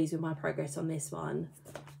really pleased with my progress on this one.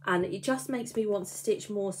 And it just makes me want to stitch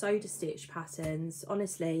more Soda Stitch patterns.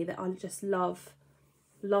 Honestly, that I just love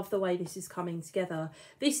the way this is coming together.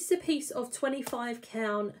 This is a piece of 25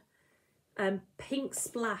 count pink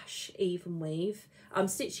splash even weave. I'm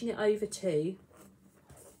stitching it over 2.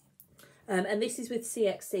 And this is with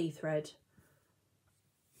CXC thread.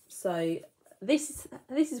 So this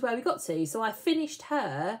is where we got to. So I finished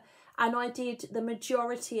her. And I did the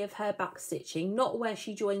majority of her back stitching, not where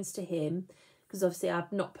she joins to him, because obviously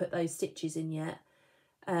I've not put those stitches in yet.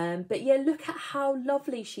 But yeah, look at how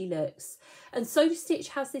lovely she looks. And Soda Stitch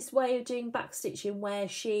has this way of doing back stitching where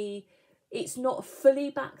it's not fully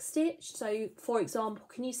back stitched. So for example,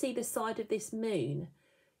 can you see the side of this moon?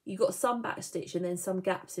 You've got some back stitch and then some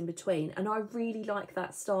gaps in between. And I really like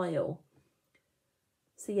that style.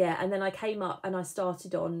 So yeah, and then I came up and I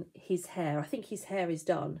started on his hair. I think his hair is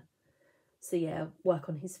done. So yeah, work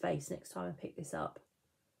on his face next time I pick this up.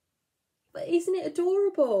 But isn't it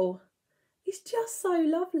adorable? It's just so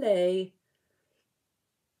lovely.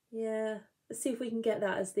 Yeah, let's see if we can get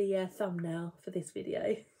that as the thumbnail for this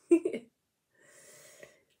video.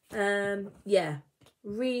 Yeah,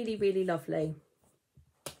 really, really lovely.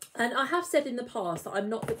 And I have said in the past that I'm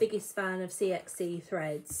not the biggest fan of CXC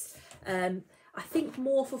threads. I think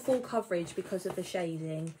more for full coverage because of the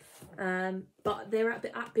shading. But they're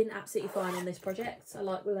been absolutely fine on this project. I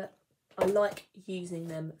like using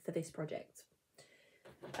them for this project.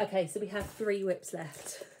 Okay, so we have 3 whips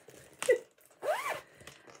left.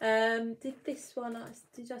 Did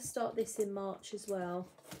I start this in March as well?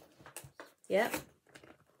 Yep.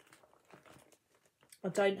 I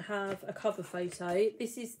don't have a cover photo.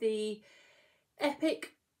 This is the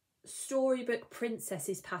Epic Storybook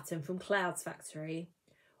Princesses pattern from Clouds Factory.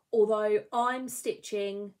 Although I'm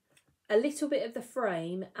stitching a little bit of the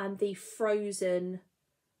frame and the frozen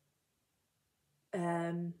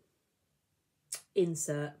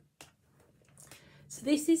insert. So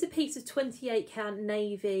this is a piece of 28 count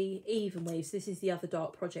navy even weave. So this is the other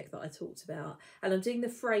dark project that I talked about. And I'm doing the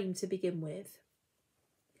frame to begin with.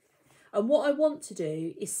 And what I want to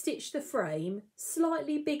do is stitch the frame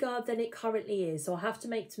slightly bigger than it currently is. So I'll have to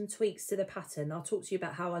make some tweaks to the pattern. I'll talk to you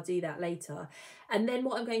about how I do that later. And then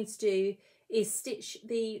what I'm going to do is stitch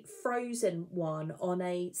the frozen one on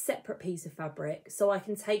a separate piece of fabric so I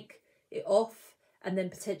can take it off and then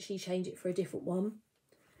potentially change it for a different one.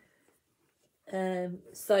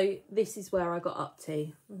 So this is where I got up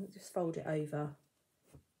to. I'll just fold it over.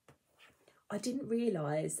 I didn't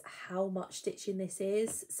realise how much stitching this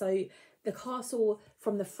is. So the castle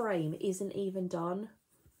from the frame isn't even done.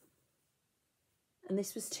 And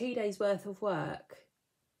this was 2 days worth of work.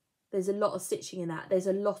 There's a lot of stitching in that. There's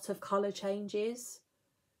a lot of colour changes.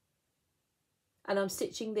 And I'm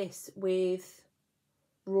stitching this with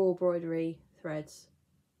raw embroidery threads.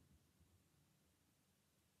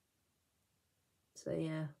 So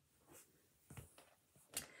yeah.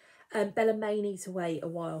 Bella may need to wait a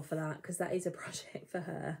while for that because that is a project for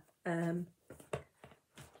her. We'll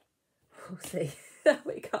see how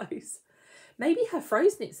it goes. Maybe her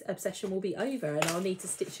frozen obsession will be over and I'll need to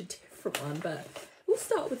stitch a different one, but we'll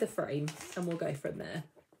start with the frame and we'll go from there.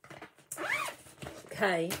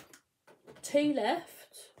 Okay, 2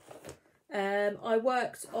 left. I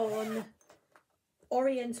worked on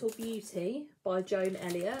Oriental Beauty by Joan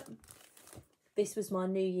Elliott. This was my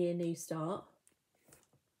New Year, New Start.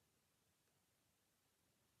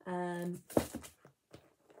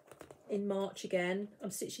 In March again,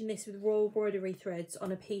 I'm stitching this with Royal Embroidery threads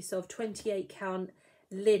on a piece of 28 count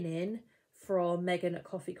linen from Megan at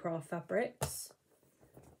Coffee Craft Fabrics.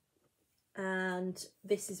 And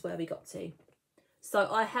this is where we got to. So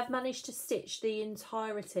I have managed to stitch the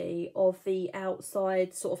entirety of the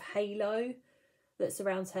outside sort of halo that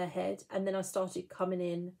surrounds her head, and then I started coming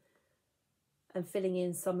in and filling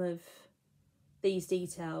in some of these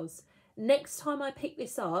details. Next time I pick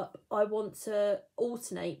this up, I want to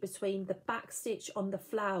alternate between the back stitch on the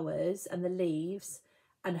flowers and the leaves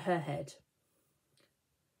and her head,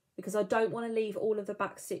 because I don't want to leave all of the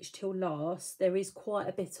back stitch till last. There is quite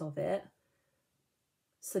a bit of it,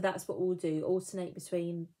 so that's what we'll do, alternate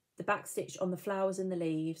between the back stitch on the flowers and the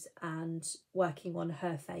leaves and working on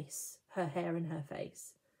her face, her hair and her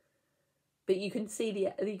face. But you can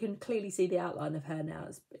clearly see the outline of her now.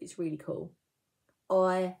 It's really cool.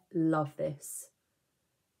 I love this.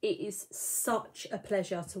 It is such a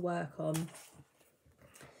pleasure to work on.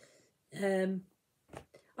 I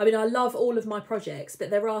mean, I love all of my projects,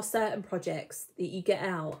 but there are certain projects that you get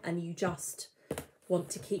out and you just want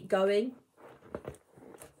to keep going.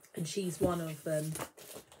 And she's one of them.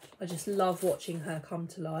 I just love watching her come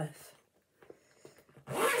to life.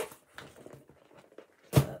 Put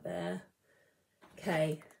that there.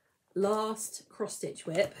 Okay, last cross stitch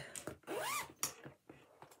whip.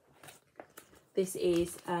 This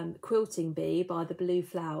is Quilting Bee by the Blue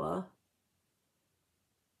Flower.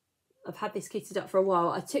 I've had this kitted up for a while.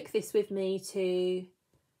 I took this with me to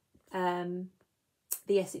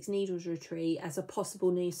the Essex Needles retreat as a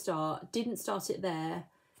possible new start. Didn't start it there,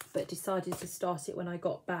 but decided to start it when I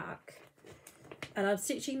got back. And I'm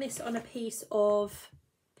stitching this on a piece of,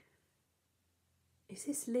 is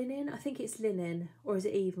this linen? I think it's linen, or is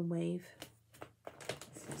it even weave?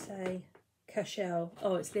 Let's say Cashel.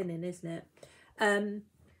 Oh, it's linen, isn't it?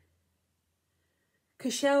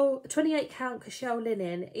 Cashel, 28 count Cashel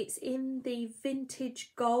linen. It's in the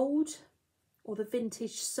Vintage Gold or the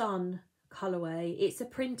Vintage Sun colourway. It's a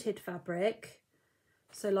printed fabric,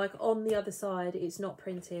 so like on the other side it's not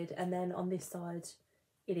printed, and then on this side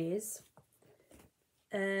it is.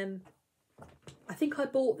 I think I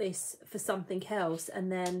bought this for something else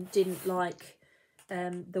and then didn't like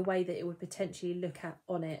the way that it would potentially look at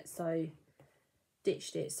on it, so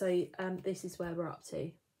ditched it. So this is where we're up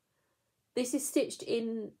to. This is stitched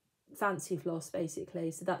in Fancy Floss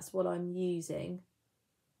basically, so that's what I'm using.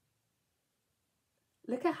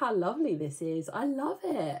 Look at how lovely this is. I love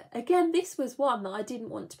it. Again, this was one that I didn't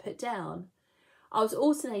want to put down. I was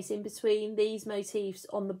alternating between these motifs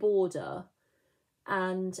on the border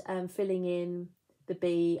and filling in the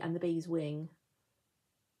bee and the bee's wing.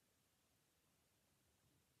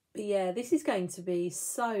 But yeah, this is going to be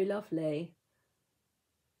so lovely.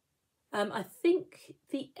 I think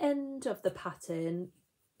the end of the pattern,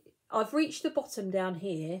 I've reached the bottom down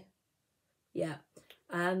here, yeah,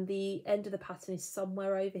 and the end of the pattern is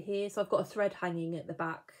somewhere over here, so I've got a thread hanging at the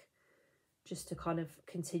back just to kind of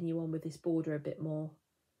continue on with this border a bit more,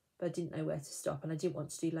 but I didn't know where to stop and I didn't want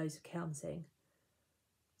to do loads of counting.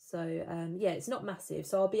 So yeah, it's not massive,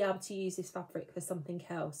 so I'll be able to use this fabric for something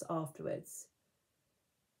else afterwards.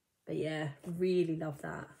 But yeah, really love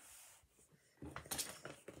that.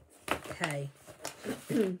 Okay.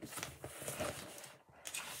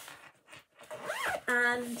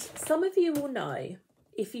 And some of you will know,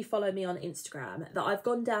 if you follow me on Instagram, that I've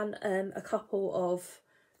gone down a couple of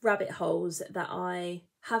rabbit holes that I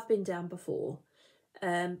have been down before,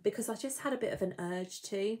 because I just had a bit of an urge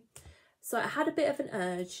to. So I had a bit of an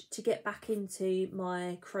urge to get back into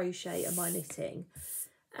my crochet and my knitting.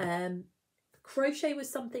 Crochet was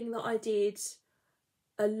something that I did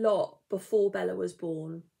a lot before Bella was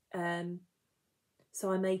born.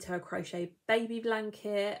 So I made her a crochet baby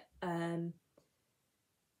blanket, and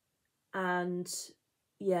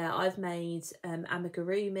yeah, I've made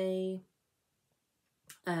amigurumi,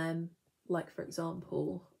 like for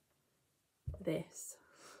example this,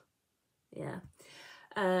 yeah.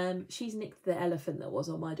 She's nicked the elephant that was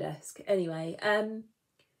on my desk. Anyway,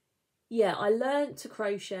 yeah, I learnt to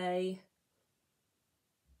crochet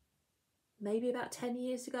maybe about 10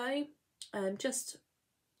 years ago, just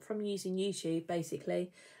from using YouTube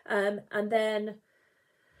basically, and then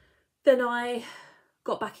I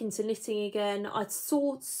got back into knitting again. I'd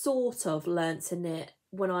sort of learnt to knit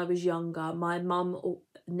when I was younger. My mum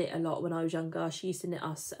knit a lot when I was younger. She used to knit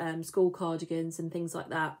us school cardigans and things like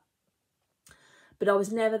that, but I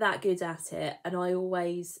was never that good at it. And I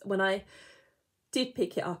always, when I did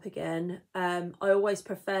pick it up again, I always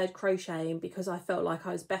preferred crocheting because I felt like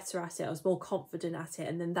I was better at it, I was more confident at it,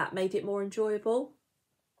 and then that made it more enjoyable.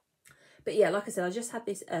 But yeah, like I said, I just had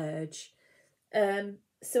this urge.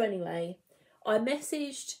 So anyway, I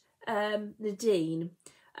messaged Nadine.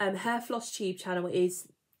 Her Flosstube channel is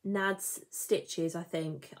Nad's Stitches, I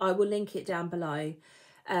think. I will link it down below.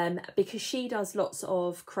 Because she does lots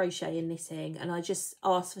of crochet and knitting, and I just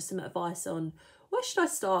asked for some advice on where should I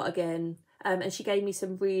start again, and she gave me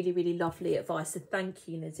some really, really lovely advice, so thank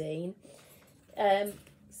you, Nadine.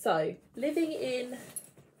 So living in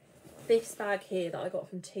this bag here that I got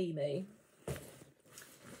from Temu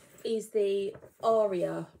is the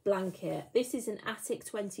Ailarra blanket. This is an Attic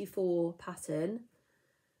 24 pattern.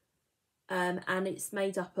 And it's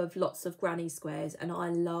made up of lots of granny squares, and I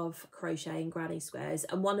love crocheting granny squares,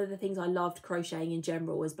 and one of the things I loved crocheting in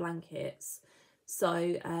general was blankets,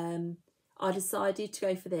 so I decided to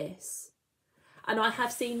go for this. And I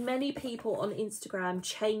have seen many people on Instagram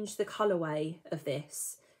change the colourway of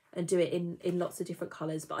this and do it in lots of different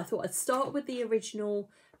colours, but I thought I'd start with the original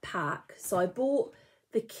pack. So I bought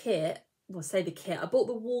the kit, well, I say the kit, I bought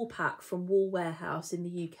the wool pack from Wool Warehouse in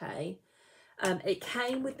the UK. It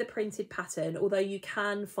came with the printed pattern, although you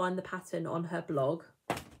can find the pattern on her blog.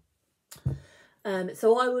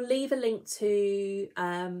 So I will leave a link to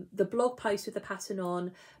the blog post with the pattern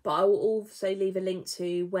on, but I will also leave a link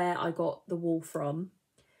to where I got the wool from.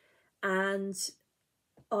 And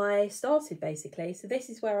I started basically. So this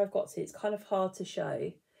is where I've got to. It's kind of hard to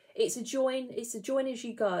show. It's a join as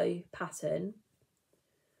you go pattern.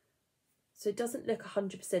 So it doesn't look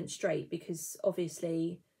 100% straight because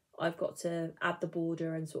obviously I've got to add the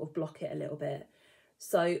border and sort of block it a little bit.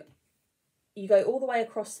 So you go all the way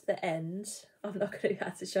across to the end. I'm not going to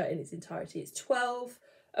have to show it in its entirety. It's 12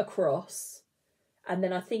 across, and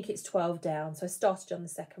then I think it's 12 down. So I started on the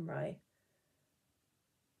second row.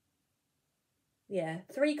 Yeah,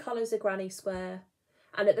 3 colours of granny square,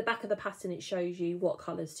 and at the back of the pattern it shows you what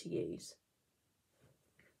colours to use.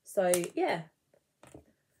 So yeah,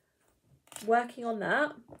 working on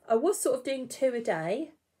that. I was sort of doing 2 a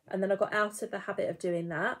day, and then I got out of the habit of doing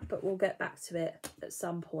that, but we'll get back to it at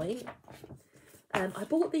some point. I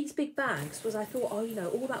bought these big bags because I thought, oh, you know,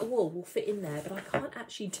 all that wool will fit in there, but I can't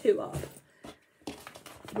actually do up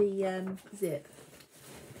the zip.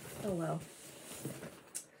 Oh well.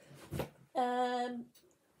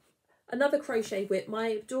 Another crochet whip.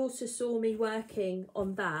 My daughter saw me working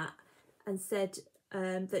on that and said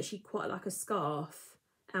that she'd quite like a scarf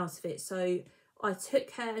out of it. So I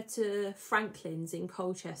took her to Franklin's in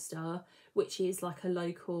Colchester, which is like a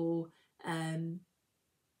local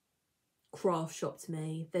craft shop to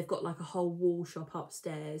me. They've got like a whole wall shop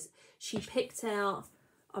upstairs. She picked out,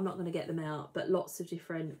 I'm not going to get them out, but lots of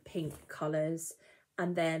different pink colours.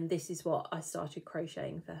 And then this is what I started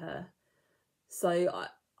crocheting for her. So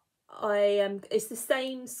it's the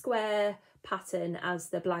same square pattern as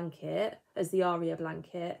the blanket, as the Ailarra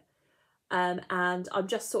blanket. And I'm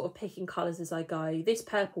just sort of picking colours as I go. This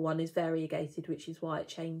purple one is variegated, which is why it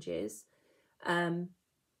changes.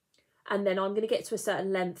 And then I'm going to get to a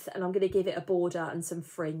certain length and I'm going to give it a border and some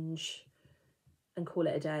fringe and call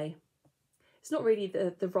it a day. It's not really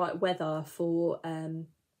the right weather for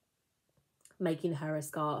making her a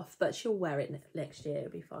scarf, but she'll wear it next year,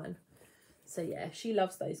 it'll be fine. So yeah, she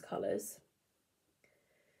loves those colours.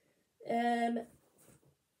 And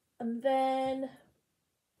then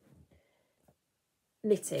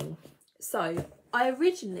knitting. So I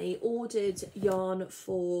originally ordered yarn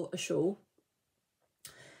for a shawl,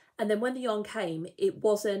 and then when the yarn came, it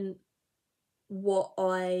wasn't what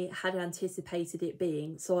I had anticipated it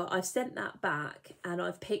being. So I've sent that back and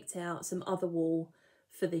I've picked out some other wool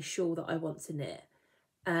for this shawl that I want to knit.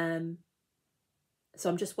 So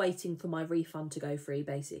I'm just waiting for my refund to go through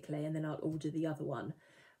basically, and then I'll order the other one.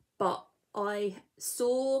 But I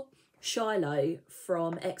saw Charly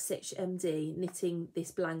from Stitchy MD knitting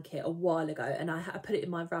this blanket a while ago, and I put it in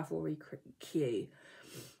my Ravelry queue.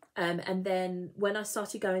 And then when I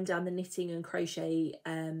started going down the knitting and crochet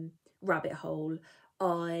rabbit hole,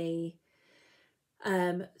 I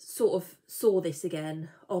sort of saw this again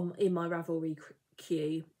in my Ravelry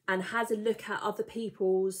queue and had a look at other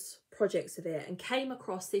people's projects of it, and came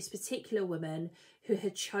across this particular woman who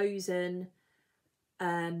had chosen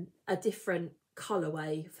a different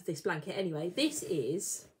colourway for this blanket. Anyway, this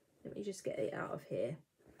is, let me just get it out of here,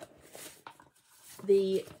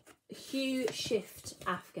 the Hue Shift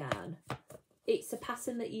Afghan. It's a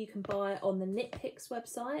pattern that you can buy on the Knit Picks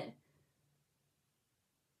website.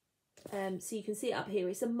 So you can see it up here.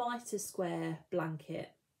 It's a mitre square blanket.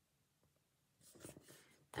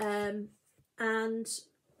 And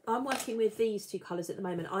I'm working with these two colours at the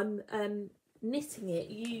moment. I'm knitting it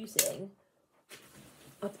using,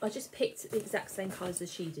 I just picked the exact same colours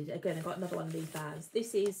as she did. Again, I got another one of these bags.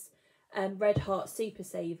 This is Red Heart Super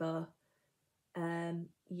Saver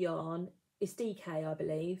yarn. It's DK, I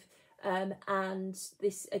believe. And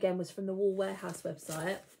this again was from the Wool Warehouse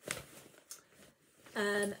website.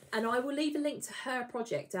 And I will leave a link to her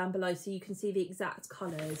project down below so you can see the exact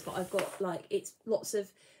colours. But I've got like, it's lots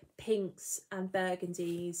of pinks and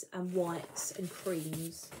burgundies and whites and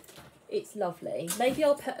creams. It's lovely. Maybe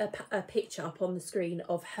I'll put a picture up on the screen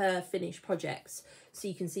of her finished projects so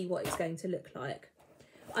you can see what it's going to look like.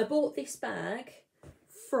 I bought this bag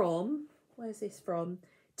from, where's this from?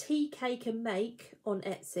 Tea Cake and Make on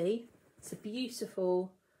Etsy. It's a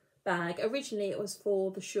beautiful bag. Originally it was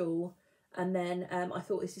for the shawl, and then I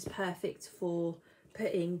thought this is perfect for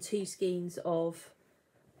putting 2 skeins of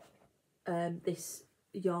this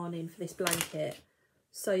yarn in for this blanket.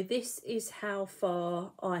 So this is how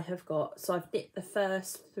far I have got. So I've knit the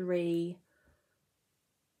first 3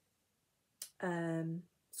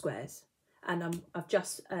 squares, and I've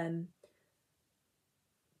just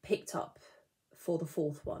picked up for the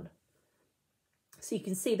 4th one. So you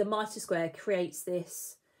can see the mitre square creates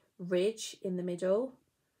this ridge in the middle,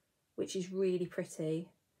 which is really pretty.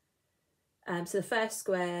 So the first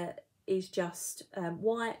square is just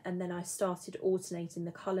white, and then I started alternating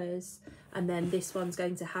the colours, and then this one's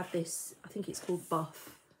going to have this, I think it's called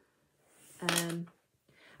buff. And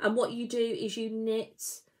what you do is you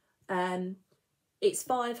knit, it's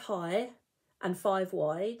 5 high and 5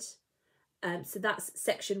 wide. So that's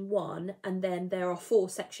section 1, and then there are 4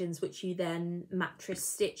 sections which you then mattress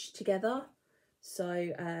stitch together.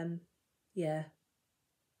 So yeah.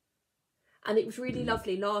 And it was really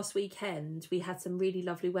lovely. Last weekend we had some really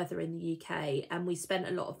lovely weather in the UK, and we spent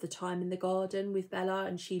a lot of the time in the garden with Bella,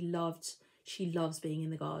 and she loves being in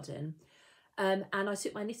the garden. And I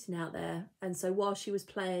took my knitting out there, and so while she was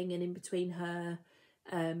playing and in between her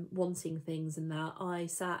wanting things and that, I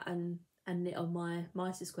sat and knit on my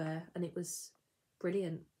mitre square, and it was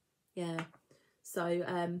brilliant. Yeah. So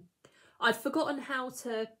I'd forgotten how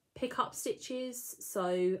to pick up stitches,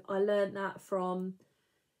 so I learned that from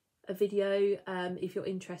a video. If you're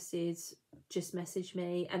interested, just message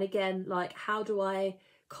me. And again, like, how do I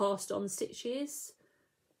cast on stitches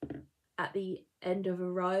at the end of a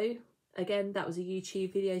row? Again, that was a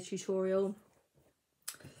YouTube video tutorial.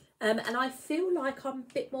 And I feel like I'm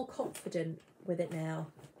a bit more confident with it now.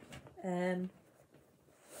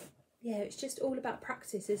 Yeah, it's just all about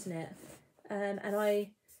practice, isn't it?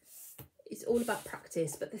 It's all about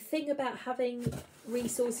practice. But the thing about having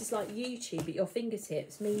resources like YouTube at your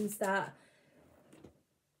fingertips means that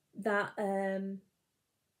there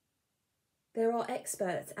are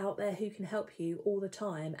experts out there who can help you all the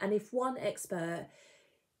time. And if one expert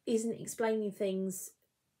isn't explaining things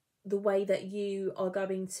the way that you are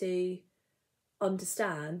going to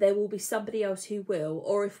understand, there will be somebody else who will.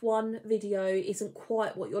 Or if one video isn't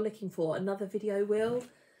quite what you're looking for, another video will.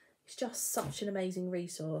 It's just such an amazing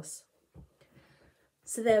resource.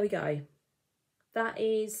 So there we go. That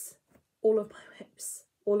is all of my whips,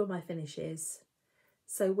 all of my finishes.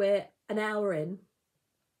 So we're an hour in,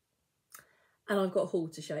 and I've got a haul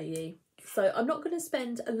to show you. So I'm not going to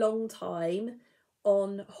spend a long time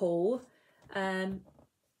on haul,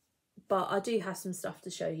 but I do have some stuff to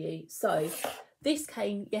show you. So this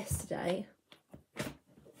came yesterday.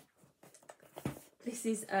 This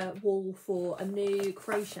is a wool for a new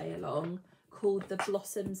crochet along called the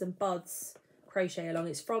Blossoms and Buds crochet along.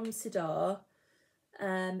 It's from Sidar.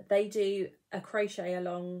 They do a crochet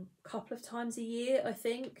along a couple of times a year, I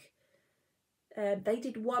think. They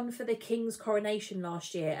did one for the King's coronation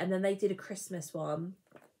last year, and then they did a Christmas one.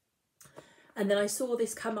 And then I saw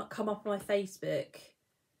this come up on my Facebook,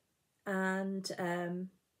 and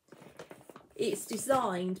it's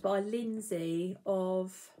designed by Lindsay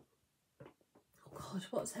of, oh God,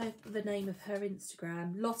 what's the name of her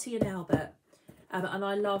Instagram? Lottie and Albert. And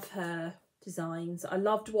I love her designs. I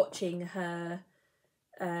loved watching her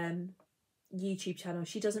YouTube channel.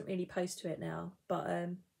 She doesn't really post to it now, but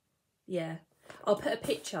yeah, I'll put a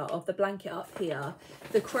picture of the blanket up here.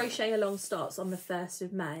 The crochet along starts on the 1st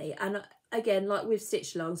of May, and again, like with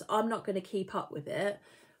stitch alongs, I'm not going to keep up with it,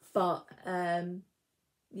 but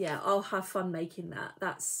yeah, I'll have fun making that.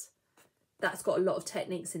 That's got a lot of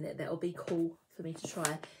techniques in it that'll be cool for me to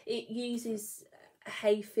try. It uses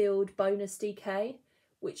Hayfield bonus DK,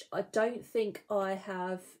 which I don't think I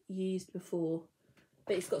have used before,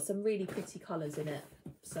 but it's got some really pretty colours in it.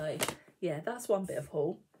 So yeah, that's one bit of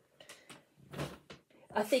haul.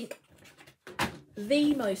 I think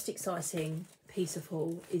the most exciting piece of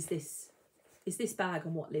haul is this is this bag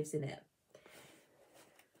and what lives in it.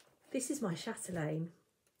 This is my chatelaine.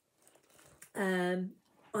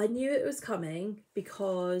 I knew it was coming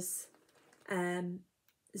because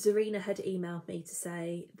Zarina had emailed me to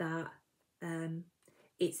say that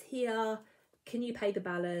it's here, can you pay the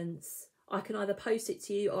balance? I can either post it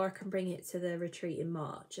to you or I can bring it to the retreat in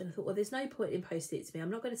March. And I thought, well, there's no point in posting it to me. I'm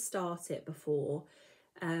not going to start it before,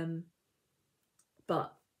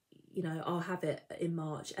 but you know, I'll have it in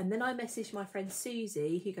March. And then I messaged my friend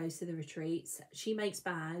Susie, who goes to the retreats. She makes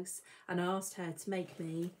bags, and I asked her to make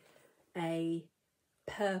me a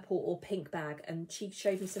purple or pink bag, and she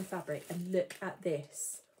showed me some fabric, and look at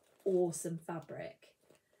this awesome fabric.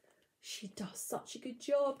 She does such a good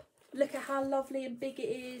job. Look at how lovely and big it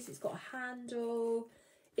is. It's got a handle.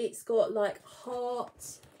 It's got like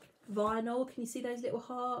heart vinyl. Can you see those little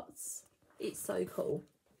hearts? It's so cool.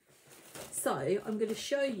 So I'm going to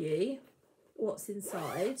show you what's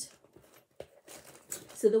inside.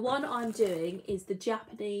 So the one I'm doing is the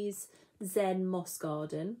Japanese Zen Moss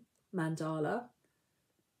Garden mandala.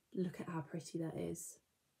 Look at how pretty that is.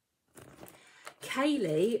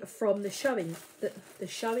 Kaylee from the sewing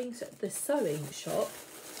shop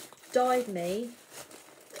dyed me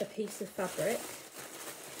a piece of fabric.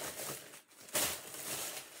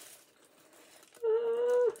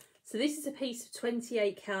 So this is a piece of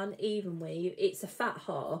 28 count even weave. It's a fat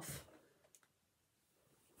half.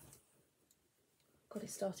 God, it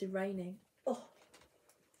started raining. Oh,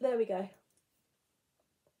 there we go.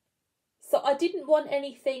 So I didn't want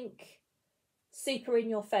anything super in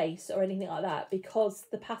your face or anything like that, because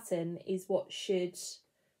the pattern is what should,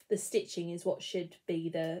 the stitching is what should be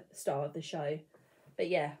the star of the show. But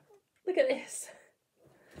yeah, look at this.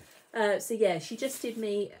 So yeah, she just did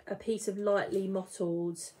me a piece of lightly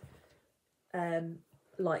mottled,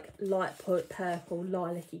 like light purple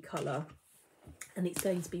lilac-y colour, and it's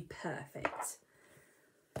going to be perfect.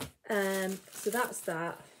 So that's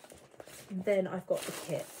that. And then I've got the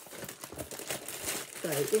kit. So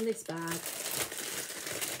in this bag,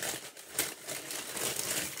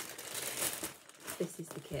 this is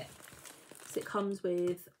the kit. So it comes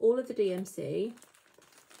with all of the DMC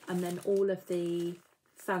and then all of the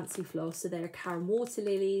fancy floss. So there are Karen water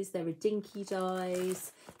lilies, there are dinky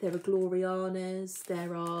dyes, there are Glorianas,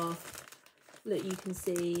 there are, look, you can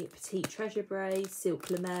see petite treasure braid, silk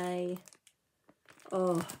lame,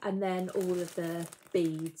 oh, and then all of the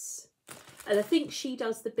beads. And I think she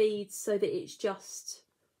does the beads so that it's just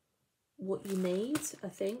what you need, I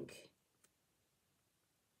think.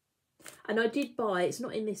 And I did buy, it's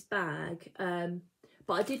not in this bag,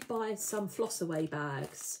 but I did buy some floss away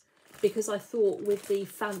bags, because I thought with the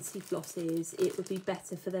fancy flosses, it would be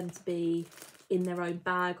better for them to be in their own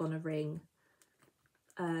bag on a ring,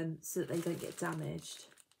 so that they don't get damaged.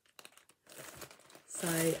 So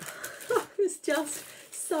I was just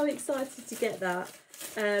so excited to get that.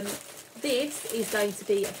 This is going to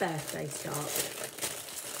be a birthday start.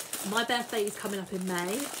 My birthday is coming up in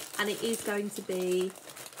May, and it is going to be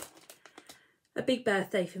a big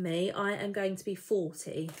birthday for me. I am going to be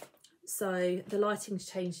 40. So the lighting's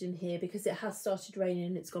changed in here because it has started raining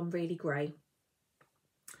and it's gone really grey.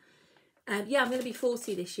 Yeah, I'm going to be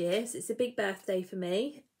 40 this year, so it's a big birthday for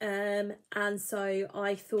me. And so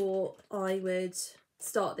I thought I would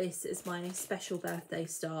start this as my special birthday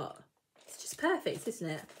start. It's just perfect, isn't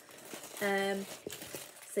it?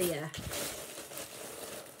 So yeah,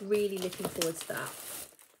 really looking forward to that.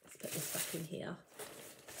 Let's put this back in here.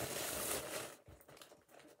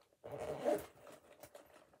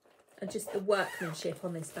 And just the workmanship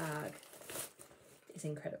on this bag is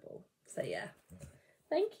incredible. So yeah,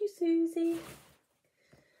 thank you, Susie.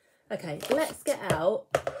 Okay, let's get out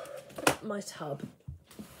my tub.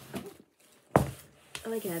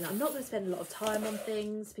 And again, I'm not going to spend a lot of time on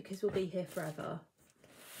things because we'll be here forever.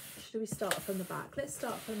 Should we start from the back? Let's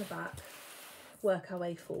start from the back, work our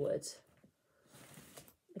way forward.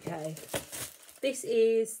 Okay, this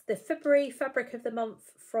is the February Fabric of the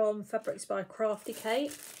Month from Fabrics by Crafty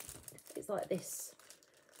Kate. It's like this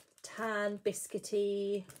tan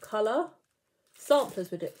biscuity colour.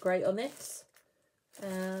 Samplers would look great on this.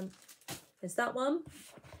 There's that one.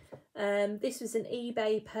 This was an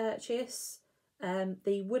eBay purchase.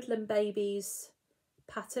 The Woodland Babies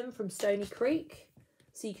pattern from Stony Creek.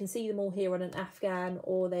 So you can see them all here on an Afghan,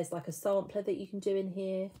 or there's like a sampler that you can do in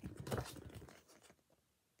here.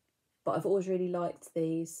 But I've always really liked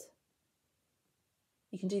these.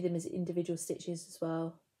 You can do them as individual stitches as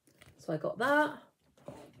well. So I got that.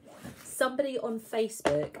 Somebody on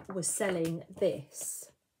Facebook was selling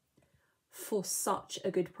this for such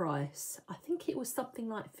a good price. I think it was something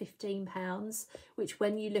like £15, which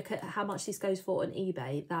when you look at how much this goes for on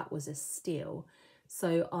eBay, that was a steal.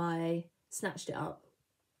 So I snatched it up.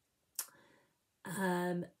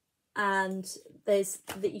 And there's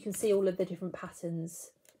that, you can see all of the different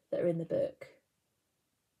patterns that are in the book.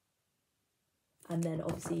 And then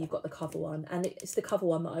obviously you've got the cover one, and it's the cover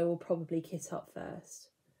one that I will probably kit up first.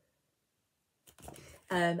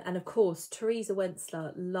 And of course, Teresa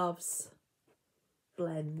Wentzler loves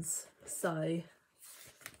blends. So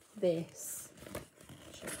this,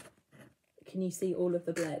 can you see all of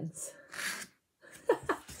the blends?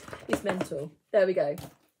 It's mental. There we go.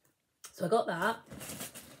 So I got that.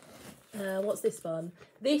 What's this one?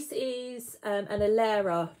 This is an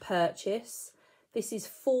Ailarra purchase. This is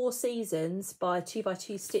 4 Seasons by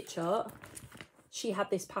 2x2 Stitch Art. She had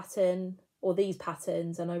this pattern, or these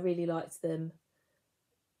patterns, and I really liked them.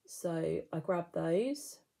 So I grabbed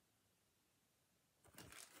those.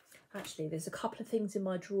 Actually, there's a couple of things in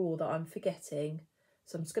my drawer that I'm forgetting.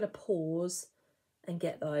 So I'm just going to pause and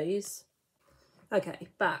get those. Okay,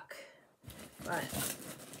 back. Right.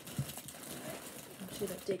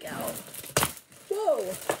 Should I dig out?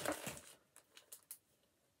 Whoa!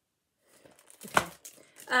 Okay.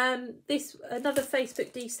 This, another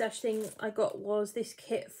Facebook de-stash thing I got was this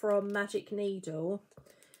kit from Magic Needle.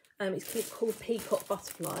 It's called Peacock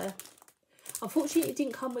Butterfly. Unfortunately, it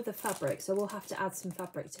didn't come with the fabric, so we'll have to add some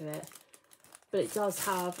fabric to it. But it does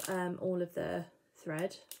have all of the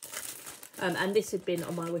thread. And this had been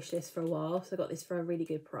on my wish list for a while, so I got this for a really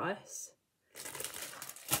good price.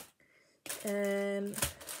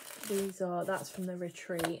 These are, that's from the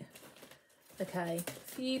retreat. Okay,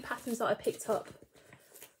 a few patterns that I picked up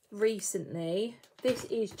recently. This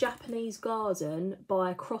is Japanese Garden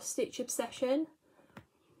by Cross Stitch Obsession.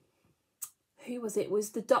 Who was it? It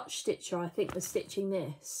was the Dutch stitcher, I think, was stitching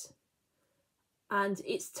this. And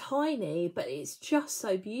it's tiny, but it's just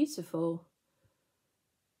so beautiful.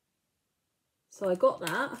 So I got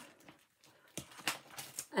that.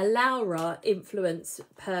 Ailarra influence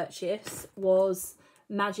purchase was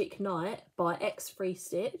Magic Night by X Free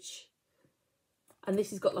Stitch. And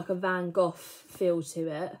this has got like a Van Gogh feel to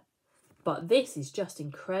it. But this is just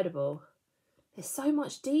incredible. There's so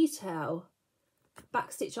much detail.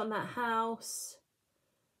 Backstitch on that house.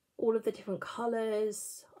 All of the different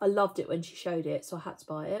colours. I loved it when she showed it, so I had to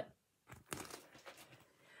buy it.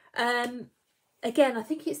 Again, I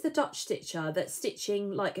think it's the Dutch stitcher that's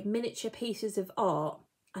stitching like miniature pieces of art.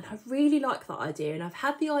 And I really like that idea. And I've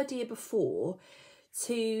had the idea before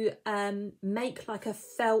to make like a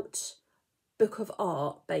felt book of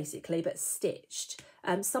art, basically, but stitched.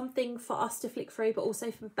 Something for us to flick through, but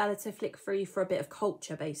also for Bella to flick through for a bit of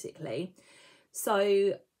culture, basically.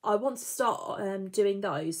 So I want to start doing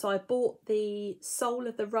those. So I bought the Soul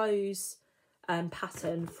of the Rose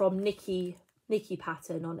pattern from Nikki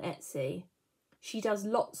Pattern on Etsy. She does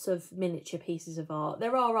lots of miniature pieces of art.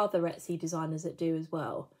 There are other Etsy designers that do as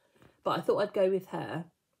well, but I thought I'd go with her.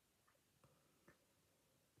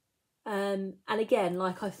 And again,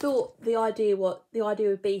 like I thought the idea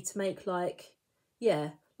would be to make like,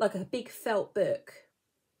 yeah, like a big felt book.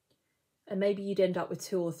 And maybe you'd end up with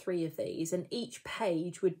 2 or 3 of these, and each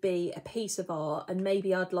page would be a piece of art, and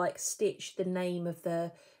maybe I'd like stitch the name of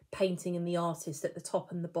the painting and the artist at the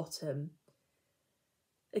top and the bottom.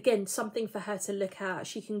 Again, something for her to look at.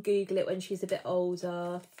 She can Google it when she's a bit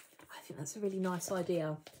older. I think that's a really nice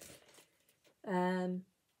idea.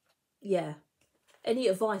 Yeah. Any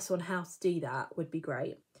advice on how to do that would be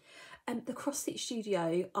great. The Cross Stitch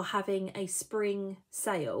Studio are having a spring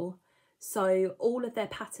sale. So all of their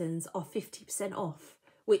patterns are 50% off,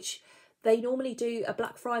 which they normally do a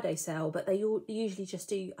Black Friday sale, but they usually just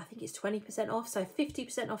do, I think it's 20% off. So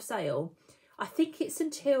 50% off sale. I think it's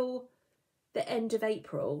until the end of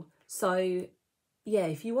April. So yeah,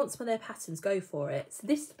 if you want some of their patterns, go for it. So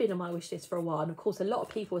this has been on my wish list for a while, and of course a lot of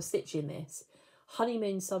people are stitching this.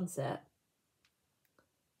 Honeymoon Sunset.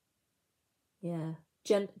 Yeah,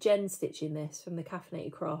 Jenn stitching this from the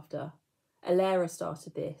Caffeinated Crafter. Ailarra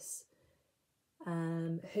started this.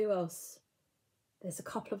 Who else? There's a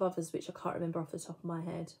couple of others which I can't remember off the top of my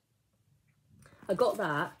head. I got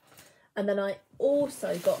that. And then I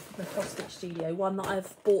also got from the Cross Stitch Studio one that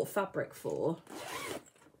I've bought fabric for.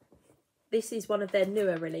 This is one of their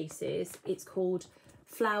newer releases. It's called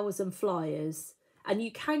Flowers and Flyers. And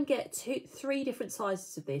you can get 3 different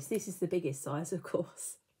sizes of this. This is the biggest size, of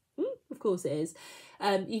course. Of course it is.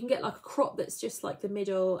 You can get like a crop that's just like the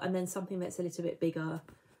middle, and then something that's a little bit bigger.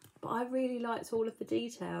 But I really liked all of the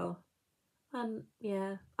detail. And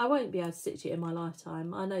yeah, I won't be able to stitch it in my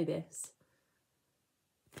lifetime. I know this.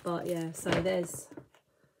 But yeah, so there's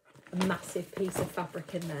a massive piece of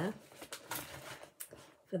fabric in there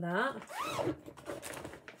for that.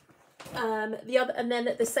 And then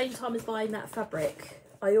at the same time as buying that fabric,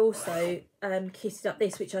 I also kitted up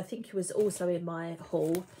this, which I think was also in my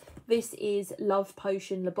haul. This is Love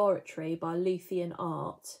Potion Laboratory by Luthien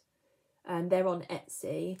Art. And they're on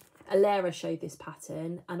Etsy. Ailarra showed this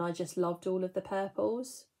pattern and I just loved all of the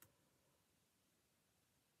purples.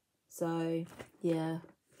 So yeah,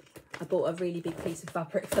 I bought a really big piece of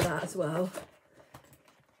fabric for that as well.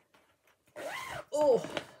 Oh,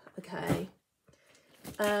 okay.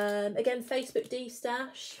 Again, Facebook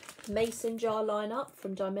D-Stash, mason jar lineup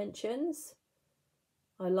from Dimensions.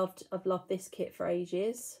 I've loved this kit for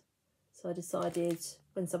ages. So I decided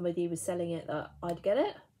when somebody was selling it that I'd get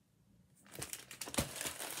it.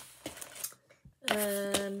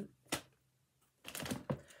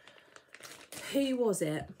 Who was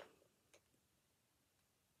it?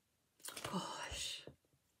 Gosh.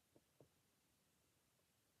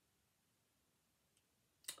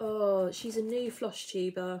 Oh, she's a new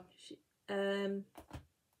Flosstuber. Let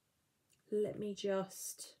me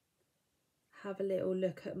just have a little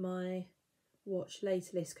look at my watch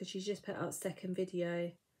later list because she's just put out second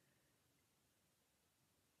video.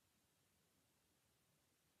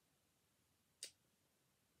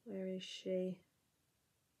 Where is she?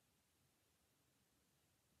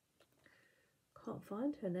 Can't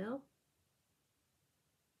find her now.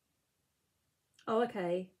 Oh,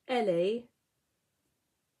 okay. Ellie.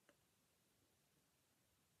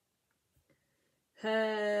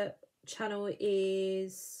 Her channel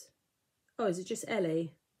is... Oh, is it just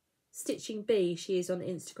Ellie? Stitching Bee, she is on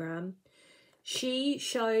Instagram. She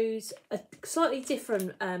shows a slightly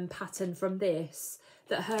different pattern from this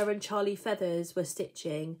that her and Charly Feathers were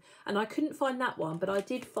stitching. And I couldn't find that one, but I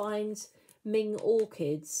did find Ming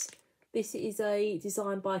Orchids. This is a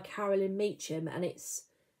design by Carolyn Meacham and it's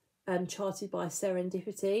charted by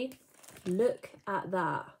Serendipity. Look at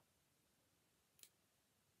that.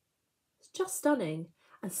 It's just stunning.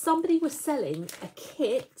 And somebody was selling a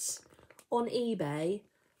kit on eBay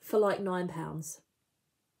for like £9.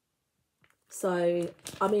 So,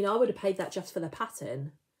 I mean, I would have paid that just for the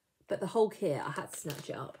pattern, but the whole kit, I had to snatch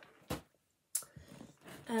it up.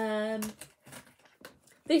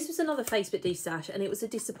 This was another Facebook D-Stash and it was a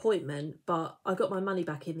disappointment, but I got my money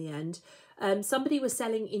back in the end. Somebody was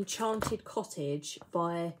selling Enchanted Cottage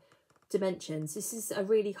by Dimensions. This is a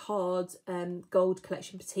really hard gold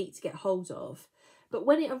collection petite to get hold of. But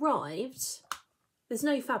when it arrived, there's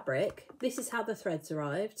no fabric. This is how the threads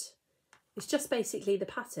arrived. It's just basically the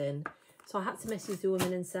pattern. So I had to message the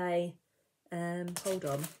woman and say, hold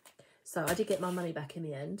on. So I did get my money back in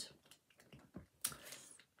the end.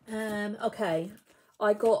 Okay,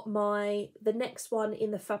 I got the next one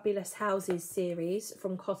in the Fabulous Houses series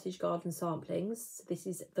from Cottage Garden Samplings. So this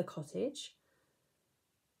is the Cottage.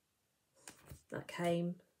 That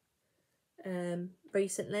came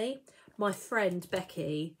recently. My friend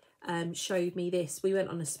Becky showed me this. We went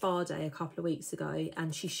on a spa day a couple of weeks ago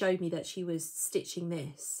and she showed me that she was stitching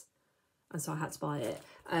this. And so I had to buy it.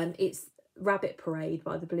 It's Rabbit Parade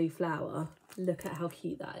by the Blue Flower. Look at how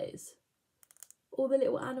cute that is. All the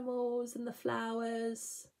little animals and the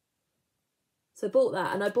flowers. So I bought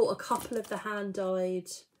that and I bought a couple of the hand-dyed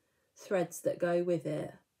threads that go with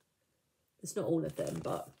it. It's not all of them,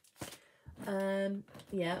 but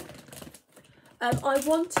yeah. I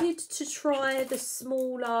wanted to try the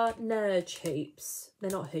smaller Nurge hoops. They're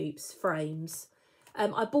not hoops, frames.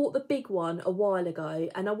 I bought the big one a while ago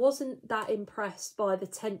and I wasn't that impressed by the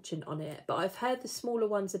tension on it, but I've heard the smaller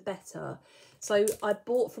ones are better. So I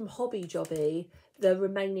bought from Hobby Jobby the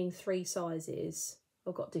remaining 3 sizes.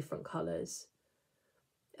 I've got different colours.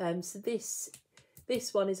 So this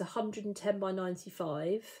one is 110 by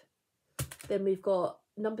 95. Then we've got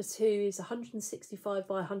number 2 is 165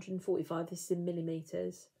 by 145. This is in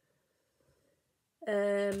millimetres.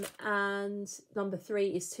 And number 3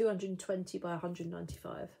 is 220 by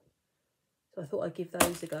 195. So I thought I'd give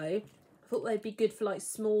those a go. I thought they'd be good for like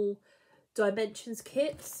small Dimensions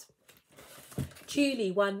kits.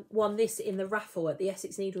 Julie won this in the raffle at the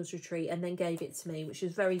Essex Needles retreat and then gave it to me, which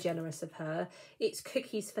was very generous of her. It's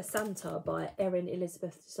Cookies for Santa by Erin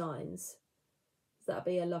Elizabeth Designs. So that'd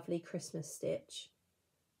be a lovely Christmas stitch.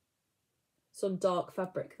 Some dark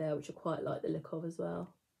fabric there, which I quite like the look of as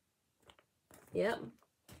well. Yep.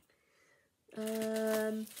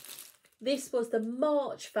 This was the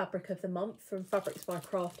March fabric of the month from Fabrics by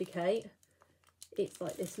Crafty Kate. It's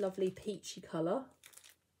like this lovely peachy colour.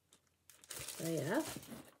 So yeah.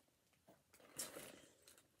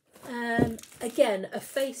 Again, a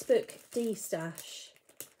Facebook D-Stash.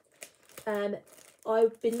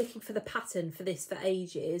 I've been looking for the pattern for this for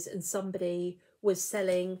ages, and somebody was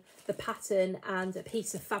selling the pattern and a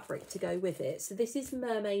piece of fabric to go with it. So this is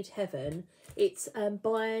Mermaid Heaven. It's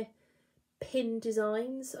by Pin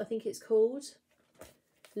Designs, I think it's called.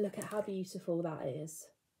 Look at how beautiful that is.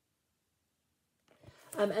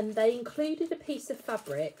 And they included a piece of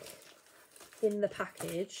fabric in the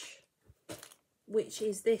package, which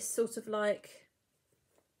is this sort of like,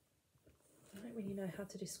 I don't really know how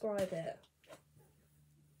to describe it,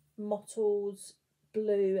 mottled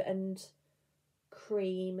blue and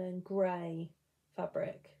cream and grey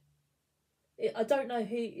fabric. I don't know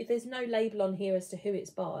who, there's no label on here as to who it's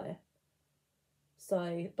by.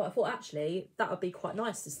 So, but I thought actually that would be quite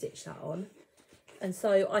nice to stitch that on. And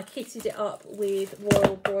so I kitted it up with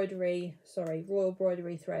Royal Broidery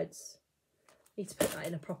threads. Need to put that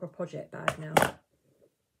in a proper project bag now.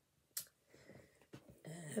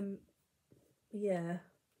 Yeah.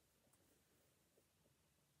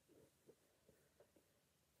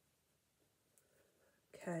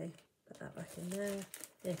 Okay, put that back in there.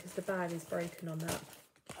 Yeah, because the bag is broken on that.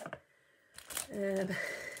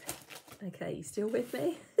 Okay, you still with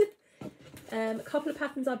me? A couple of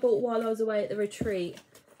patterns I bought while I was away at the retreat.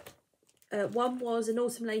 One was an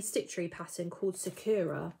Autumn Lace Stitchery pattern called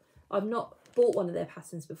Sakura. I've not bought one of their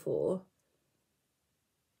patterns before.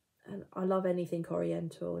 And I love anything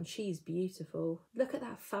Oriental, and she's beautiful. Look at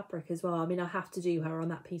that fabric as well. I mean, I have to do her on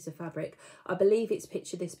that piece of fabric. I believe it's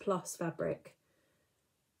Picture This Plus fabric.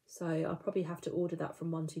 So I'll probably have to order that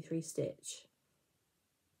from 123 Stitch.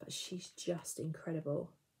 But she's just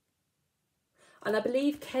incredible. And I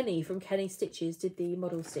believe Kenny from Kenny Stitches did the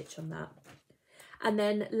model stitch on that. And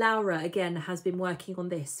then Laura, again, has been working on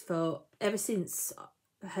this for ever since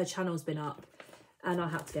her channel's been up. And I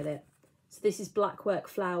had to get it. So this is Blackwork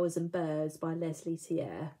Flowers and Birds by Leslie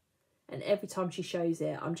Thier. And every time she shows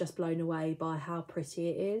it, I'm just blown away by how pretty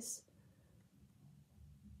it is.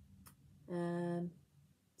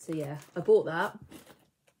 So yeah, I bought that.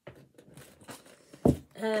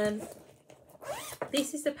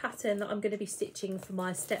 This is the pattern that I'm going to be stitching for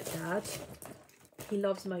my stepdad. He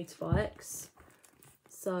loves motorbikes.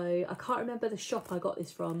 So I can't remember the shop I got this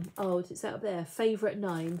from. Oh, it's out there. Favourite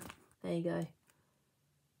Gnome. There you go.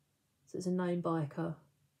 So it's a gnome biker.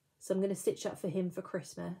 So I'm going to stitch that for him for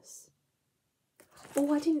Christmas.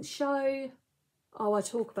 Oh, I didn't show... Oh, I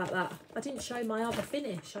talk about that. I didn't show my other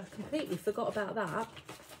finish. I completely forgot about that.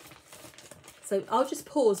 So I'll just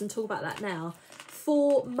pause and talk about that now.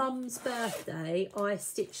 For Mum's birthday, I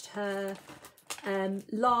stitched her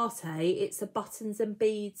latte. It's a buttons and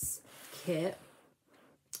beads kit.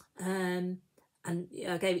 And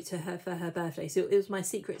I gave it to her for her birthday. So it was my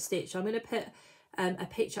secret stitch. I'm going to put a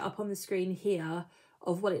picture up on the screen here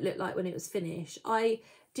of what it looked like when it was finished. I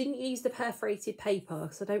didn't use the perforated paper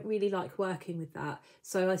because I don't really like working with that.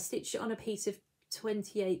 So I stitched it on a piece of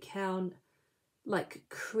 28 count, like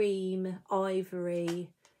cream, ivory,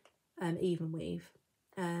 even weave.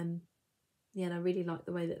 Yeah, and I really liked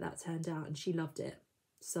the way that that turned out, and she loved it.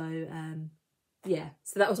 So yeah,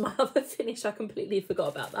 so that was my other finish. I completely forgot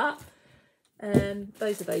about that.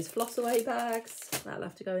 Those are those floss away bags. That'll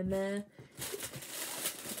have to go in there.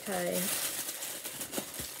 Okay,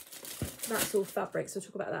 that's all fabric, so we'll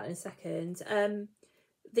talk about that in a second.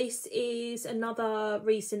 This is another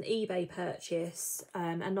recent eBay purchase,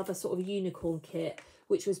 another sort of unicorn kit,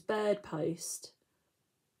 which was Bird Post.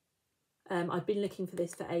 I've been looking for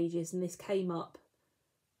this for ages, and this came up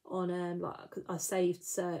on like a saved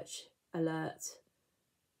search alert,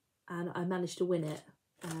 and I managed to win it.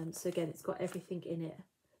 So again, it's got everything in it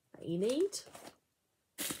that you need.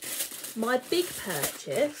 My big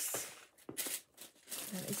purchase,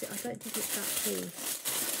 is it? I don't think it's that piece.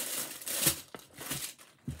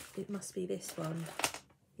 It must be this one.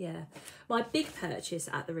 Yeah, my big purchase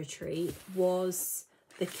at the retreat was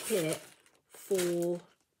the kit for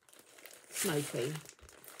Snow Queen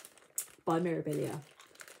by Mirabilia.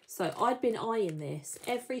 So I'd been eyeing this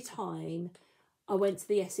every time I went to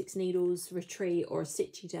the Essex Needles retreat or a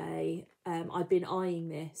Stitchy day. I'd been eyeing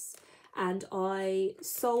this, and I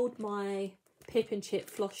sold my Pip and Chip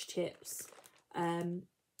floss chips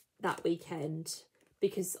that weekend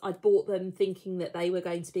because I'd bought them thinking that they were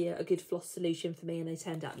going to be a good floss solution for me, and they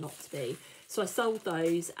turned out not to be. So I sold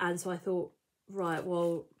those, and so I thought, right,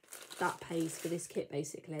 well, that pays for this kit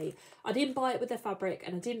basically. I didn't buy it with the fabric,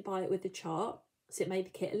 and I didn't buy it with the chart, so it made the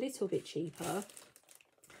kit a little bit cheaper.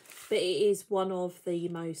 But it is one of the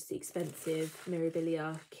most expensive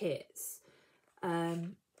Mirabilia kits. But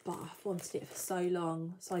I've wanted it for so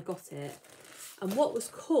long, so I got it. And what was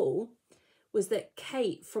cool was that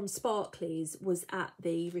Kate from Sparkly's was at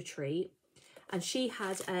the retreat, and she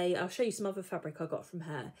had I'll show you some other fabric I got from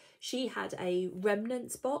her. She had a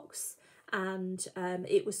remnants box, and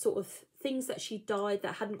it was sort of things that she dyed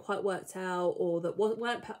that hadn't quite worked out, or that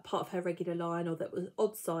weren't part of her regular line, or that was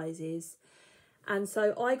odd sizes. And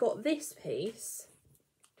so I got this piece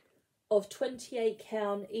of 28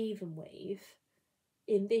 count even weave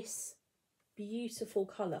in this beautiful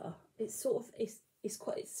colour. It's sort of,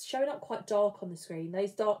 it's showing up quite dark on the screen.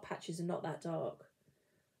 Those dark patches are not that dark.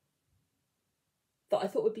 That I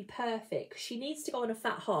thought would be perfect. She needs to go on a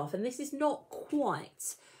fat half, and this is not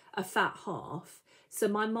quite a fat half, so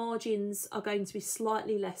my margins are going to be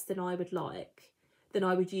slightly less than I would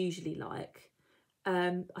usually like.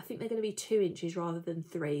 I think they're going to be 2 inches rather than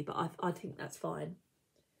 3, but I think that's fine.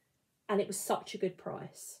 And it was such a good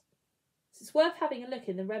price, so it's worth having a look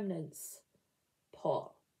in the remnants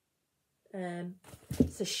pot.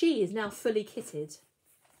 So she is now fully kitted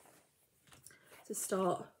to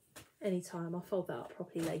start anytime. I'll fold that up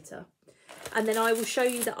properly later, and then I will show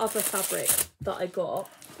you the other fabric that I got.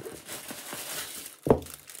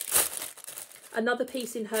 Another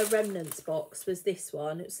piece in her remnants box was this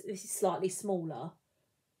one. This is slightly smaller,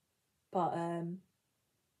 but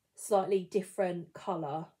slightly different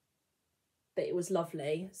colour, but it was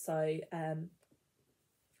lovely. So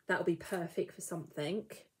that'll be perfect for something.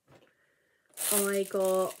 I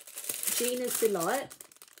got Gina's Delight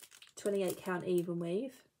 28 count even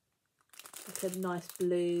weave, like a nice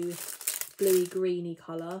bluey greeny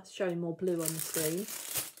colour, showing more blue on the screen.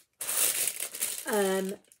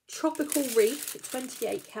 Tropical Reef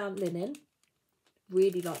 28 count linen,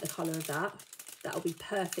 really like the colour of that. That'll be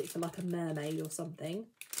perfect for like a mermaid or something.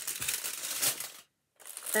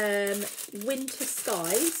 Winter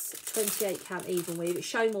Skies 28 count even weave. It's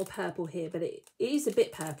showing more purple here, but it is a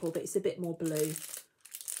bit purple, but it's a bit more blue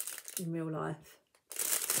in real life.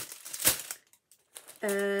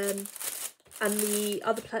 And the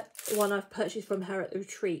other one I've purchased from her at the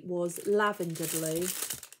retreat was Lavender Blue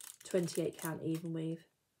 28 count even weave.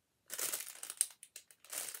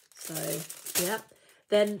 So yeah,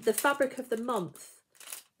 then the fabric of the month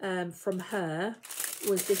from her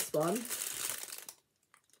was this one.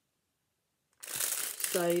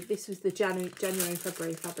 So this was the January and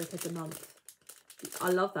February fabric of the month. I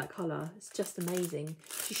love that colour. It's just amazing.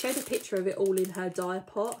 She showed a picture of it all in her dye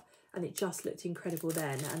pot, and it just looked incredible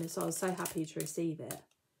then. And so I was so happy to receive it.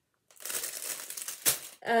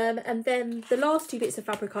 And then the last 2 bits of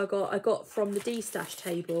fabric I got from the D-stash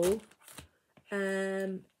table.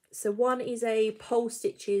 So one is a Pole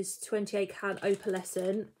Stitches 28 count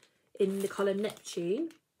opalescent in the colour Neptune.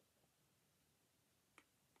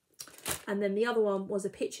 And then the other one was a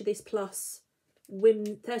Picture This Plus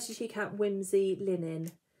 32 count Whimsy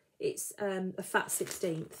linen. It's a fat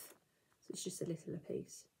 16th. So it's just a littler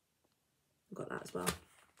piece. I've got that as well.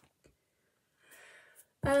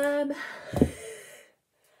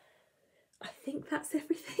 I think that's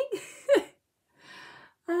everything.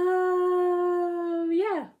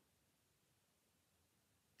 Yeah.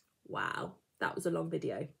 Wow, that was a long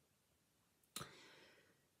video.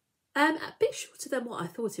 A bit shorter than what I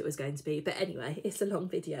thought it was going to be, but anyway, it's a long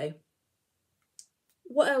video.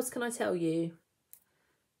 What else can I tell you?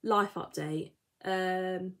 Life update.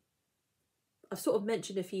 I've sort of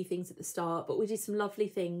mentioned a few things at the start, but we did some lovely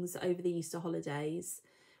things over the Easter holidays.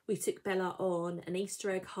 We took Bella on an Easter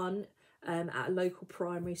egg hunt at a local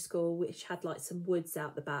primary school, which had like some woods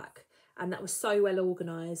out the back, and that was so well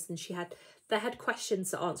organised. And they had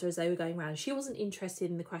questions to answer as they were going around. She wasn't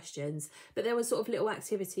interested in the questions, but there were sort of little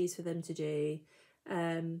activities for them to do.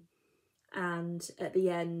 And at the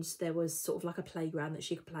end, there was sort of like a playground that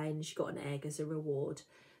she could play in, and she got an egg as a reward.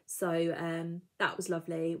 So that was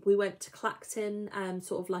lovely. We went to Clacton,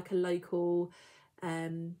 sort of like a local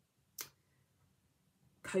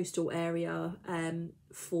coastal area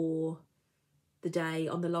for the day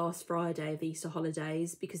on the last Friday of the Easter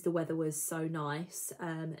holidays, because the weather was so nice,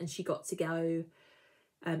 and she got to go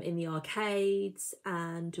in the arcades,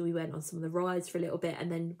 and we went on some of the rides for a little bit,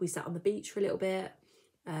 and then we sat on the beach for a little bit,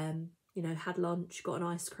 you know, had lunch, got an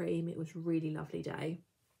ice cream. It was a really lovely day.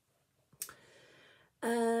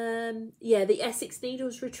 Yeah, the Essex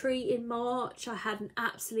Needles retreat in March, I had an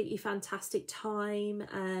absolutely fantastic time.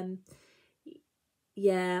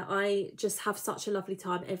 Yeah, I just have such a lovely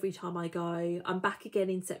time every time I go. I'm back again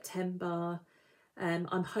in September.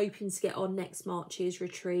 I'm hoping to get on next March's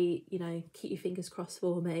retreat. You know, keep your fingers crossed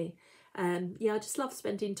for me. Yeah, I just love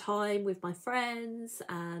spending time with my friends,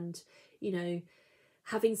 and, you know,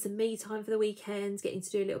 having some me time for the weekends, getting to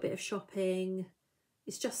do a little bit of shopping.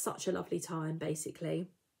 It's just such a lovely time, basically.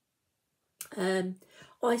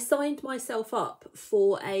 I signed myself up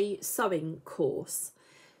for a sewing course.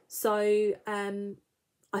 So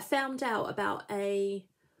I found out about a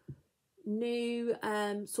new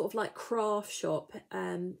sort of like craft shop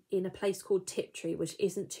in a place called Tiptree, which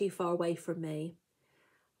isn't too far away from me.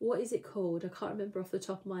 What is it called? I can't remember off the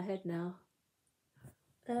top of my head now.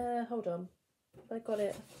 Hold on, I got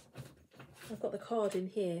it. I've got the card in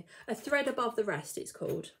here. A Thread Above the Rest it's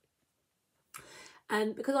called.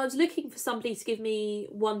 And because I was looking for somebody to give me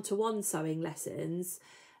one-to-one sewing lessons,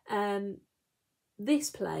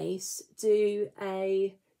 this place do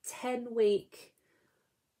a 10-week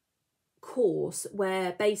course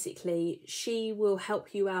where basically she will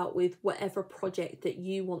help you out with whatever project that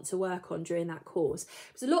you want to work on during that course.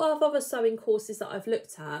 Because a lot of other sewing courses that I've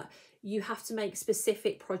looked at, you have to make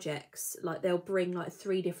specific projects, like they'll bring like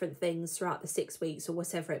 3 different things throughout the 6 weeks or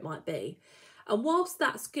whatever it might be. And whilst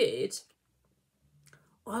that's good,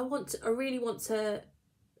 I really want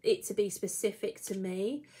it to be specific to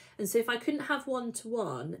me. And so if I couldn't have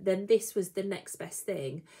one-to-one, then this was the next best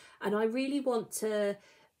thing. And I really want to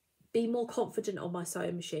be more confident on my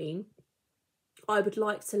sewing machine. I would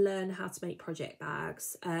like to learn how to make project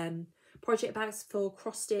bags for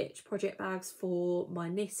cross stitch, project bags for my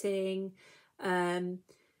knitting, and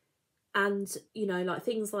you know, like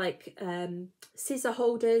things like scissor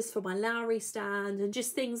holders for my Lowry stand and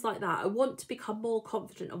just things like that. I want to become more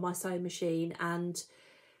confident on my sewing machine and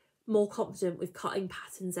more confident with cutting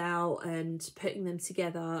patterns out and putting them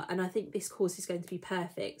together, and I think this course is going to be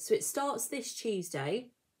perfect. So it starts this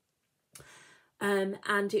Tuesday,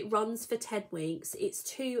 and it runs for 10 weeks. It's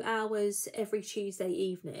 2 hours every Tuesday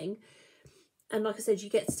evening, and like I said, you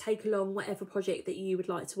get to take along whatever project that you would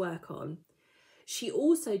like to work on. She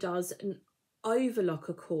also does an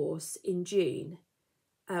overlocker course in June,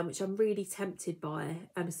 which I'm really tempted by.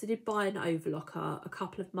 So I did buy an overlocker a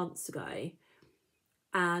couple of months ago,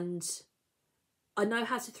 and I know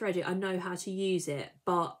how to thread it, I know how to use it,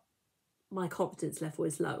 but my confidence level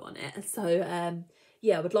is low on it. So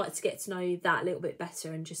yeah, I would like to get to know that a little bit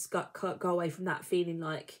better and just go away from that feeling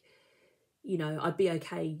like, you know, I'd be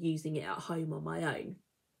okay using it at home on my own.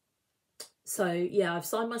 So yeah, I've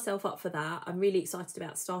signed myself up for that. I'm really excited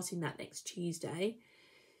about starting that next Tuesday.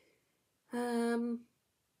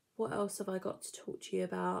 What else have I got to talk to you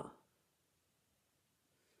about?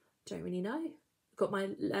 Don't really know. I've got my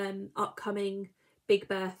upcoming big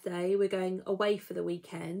birthday. We're going away for the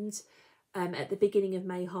weekend at the beginning of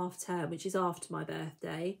May half term, which is after my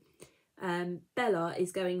birthday. Bella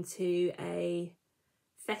is going to a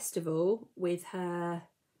festival with my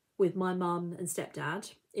mum and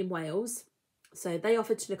stepdad in Wales. So they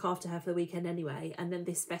offered to look after her for the weekend anyway, and then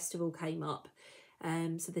this festival came up.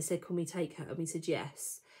 So they said, can we take her? And we said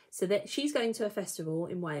yes. So that she's going to a festival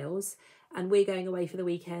in Wales, and we're going away for the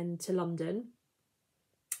weekend to London.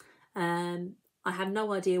 I have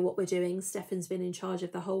no idea what we're doing. Stefan's been in charge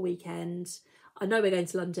of the whole weekend. I know we're going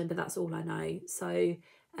to London, but that's all I know. So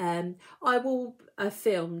I will have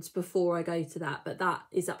filmed before I go to that, but that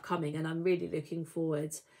is upcoming, and I'm really looking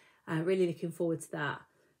forward. To that.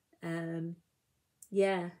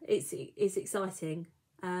 Yeah, it's exciting.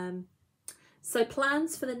 So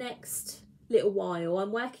plans for the next little while.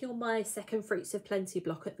 I'm working on my second Fruits of Plenty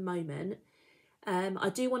block at the moment. I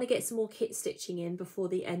do want to get some more kit stitching in before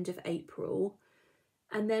the end of April.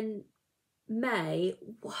 And then May,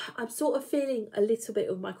 I'm sort of feeling a little bit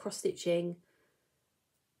of my cross stitching.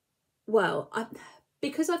 Well,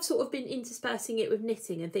 because I've sort of been interspersing it with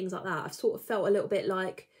knitting and things like that, I've sort of felt a little bit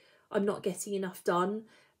like I'm not getting enough done.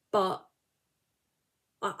 But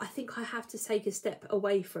I think I have to take a step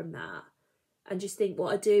away from that and just think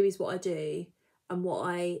what I do is what I do, and what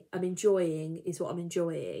I am enjoying is what I'm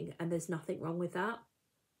enjoying, and there's nothing wrong with that.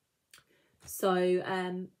 So,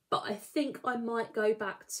 but I think I might go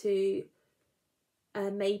back to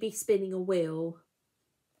maybe spinning a wheel.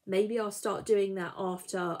 Maybe I'll start doing that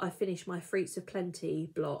after I finish my Fruits of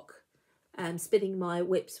Plenty block, spinning my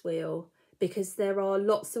whips wheel, because there are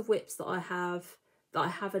lots of whips that I have that I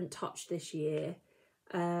haven't touched this year,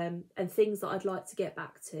 and things that I'd like to get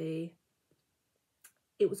back to.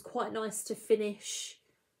 It was quite nice to finish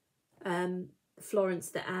Florence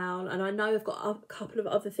the Owl, and I know I've got a couple of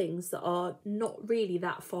other things that are not really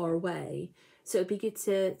that far away, so it'd be good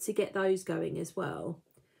to get those going as well.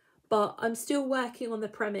 But I'm still working on the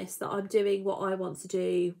premise that I'm doing what I want to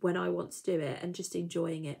do when I want to do it, and just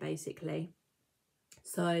enjoying it basically.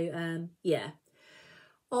 So yeah,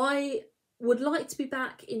 I would like to be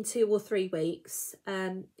back in 2 or 3 weeks.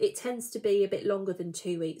 It tends to be a bit longer than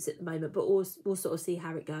 2 weeks at the moment, but we'll sort of see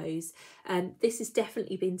how it goes. This has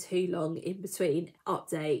definitely been too long in between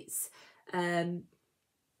updates,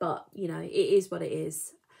 but you know, it is what it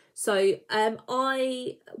is. So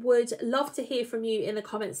I would love to hear from you in the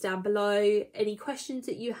comments down below, any questions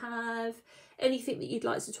that you have, anything that you'd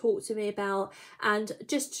like to talk to me about. And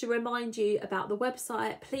just to remind you about the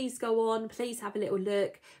website, please go on, please have a little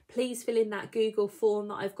look, please fill in that Google form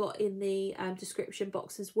that I've got in the description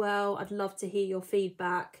box as well. I'd love to hear your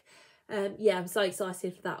feedback. Yeah, I'm so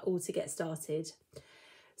excited for that all to get started.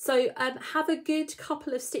 So have a good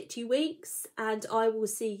couple of stitchy weeks, and I will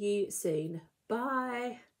see you soon.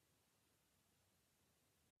 Bye.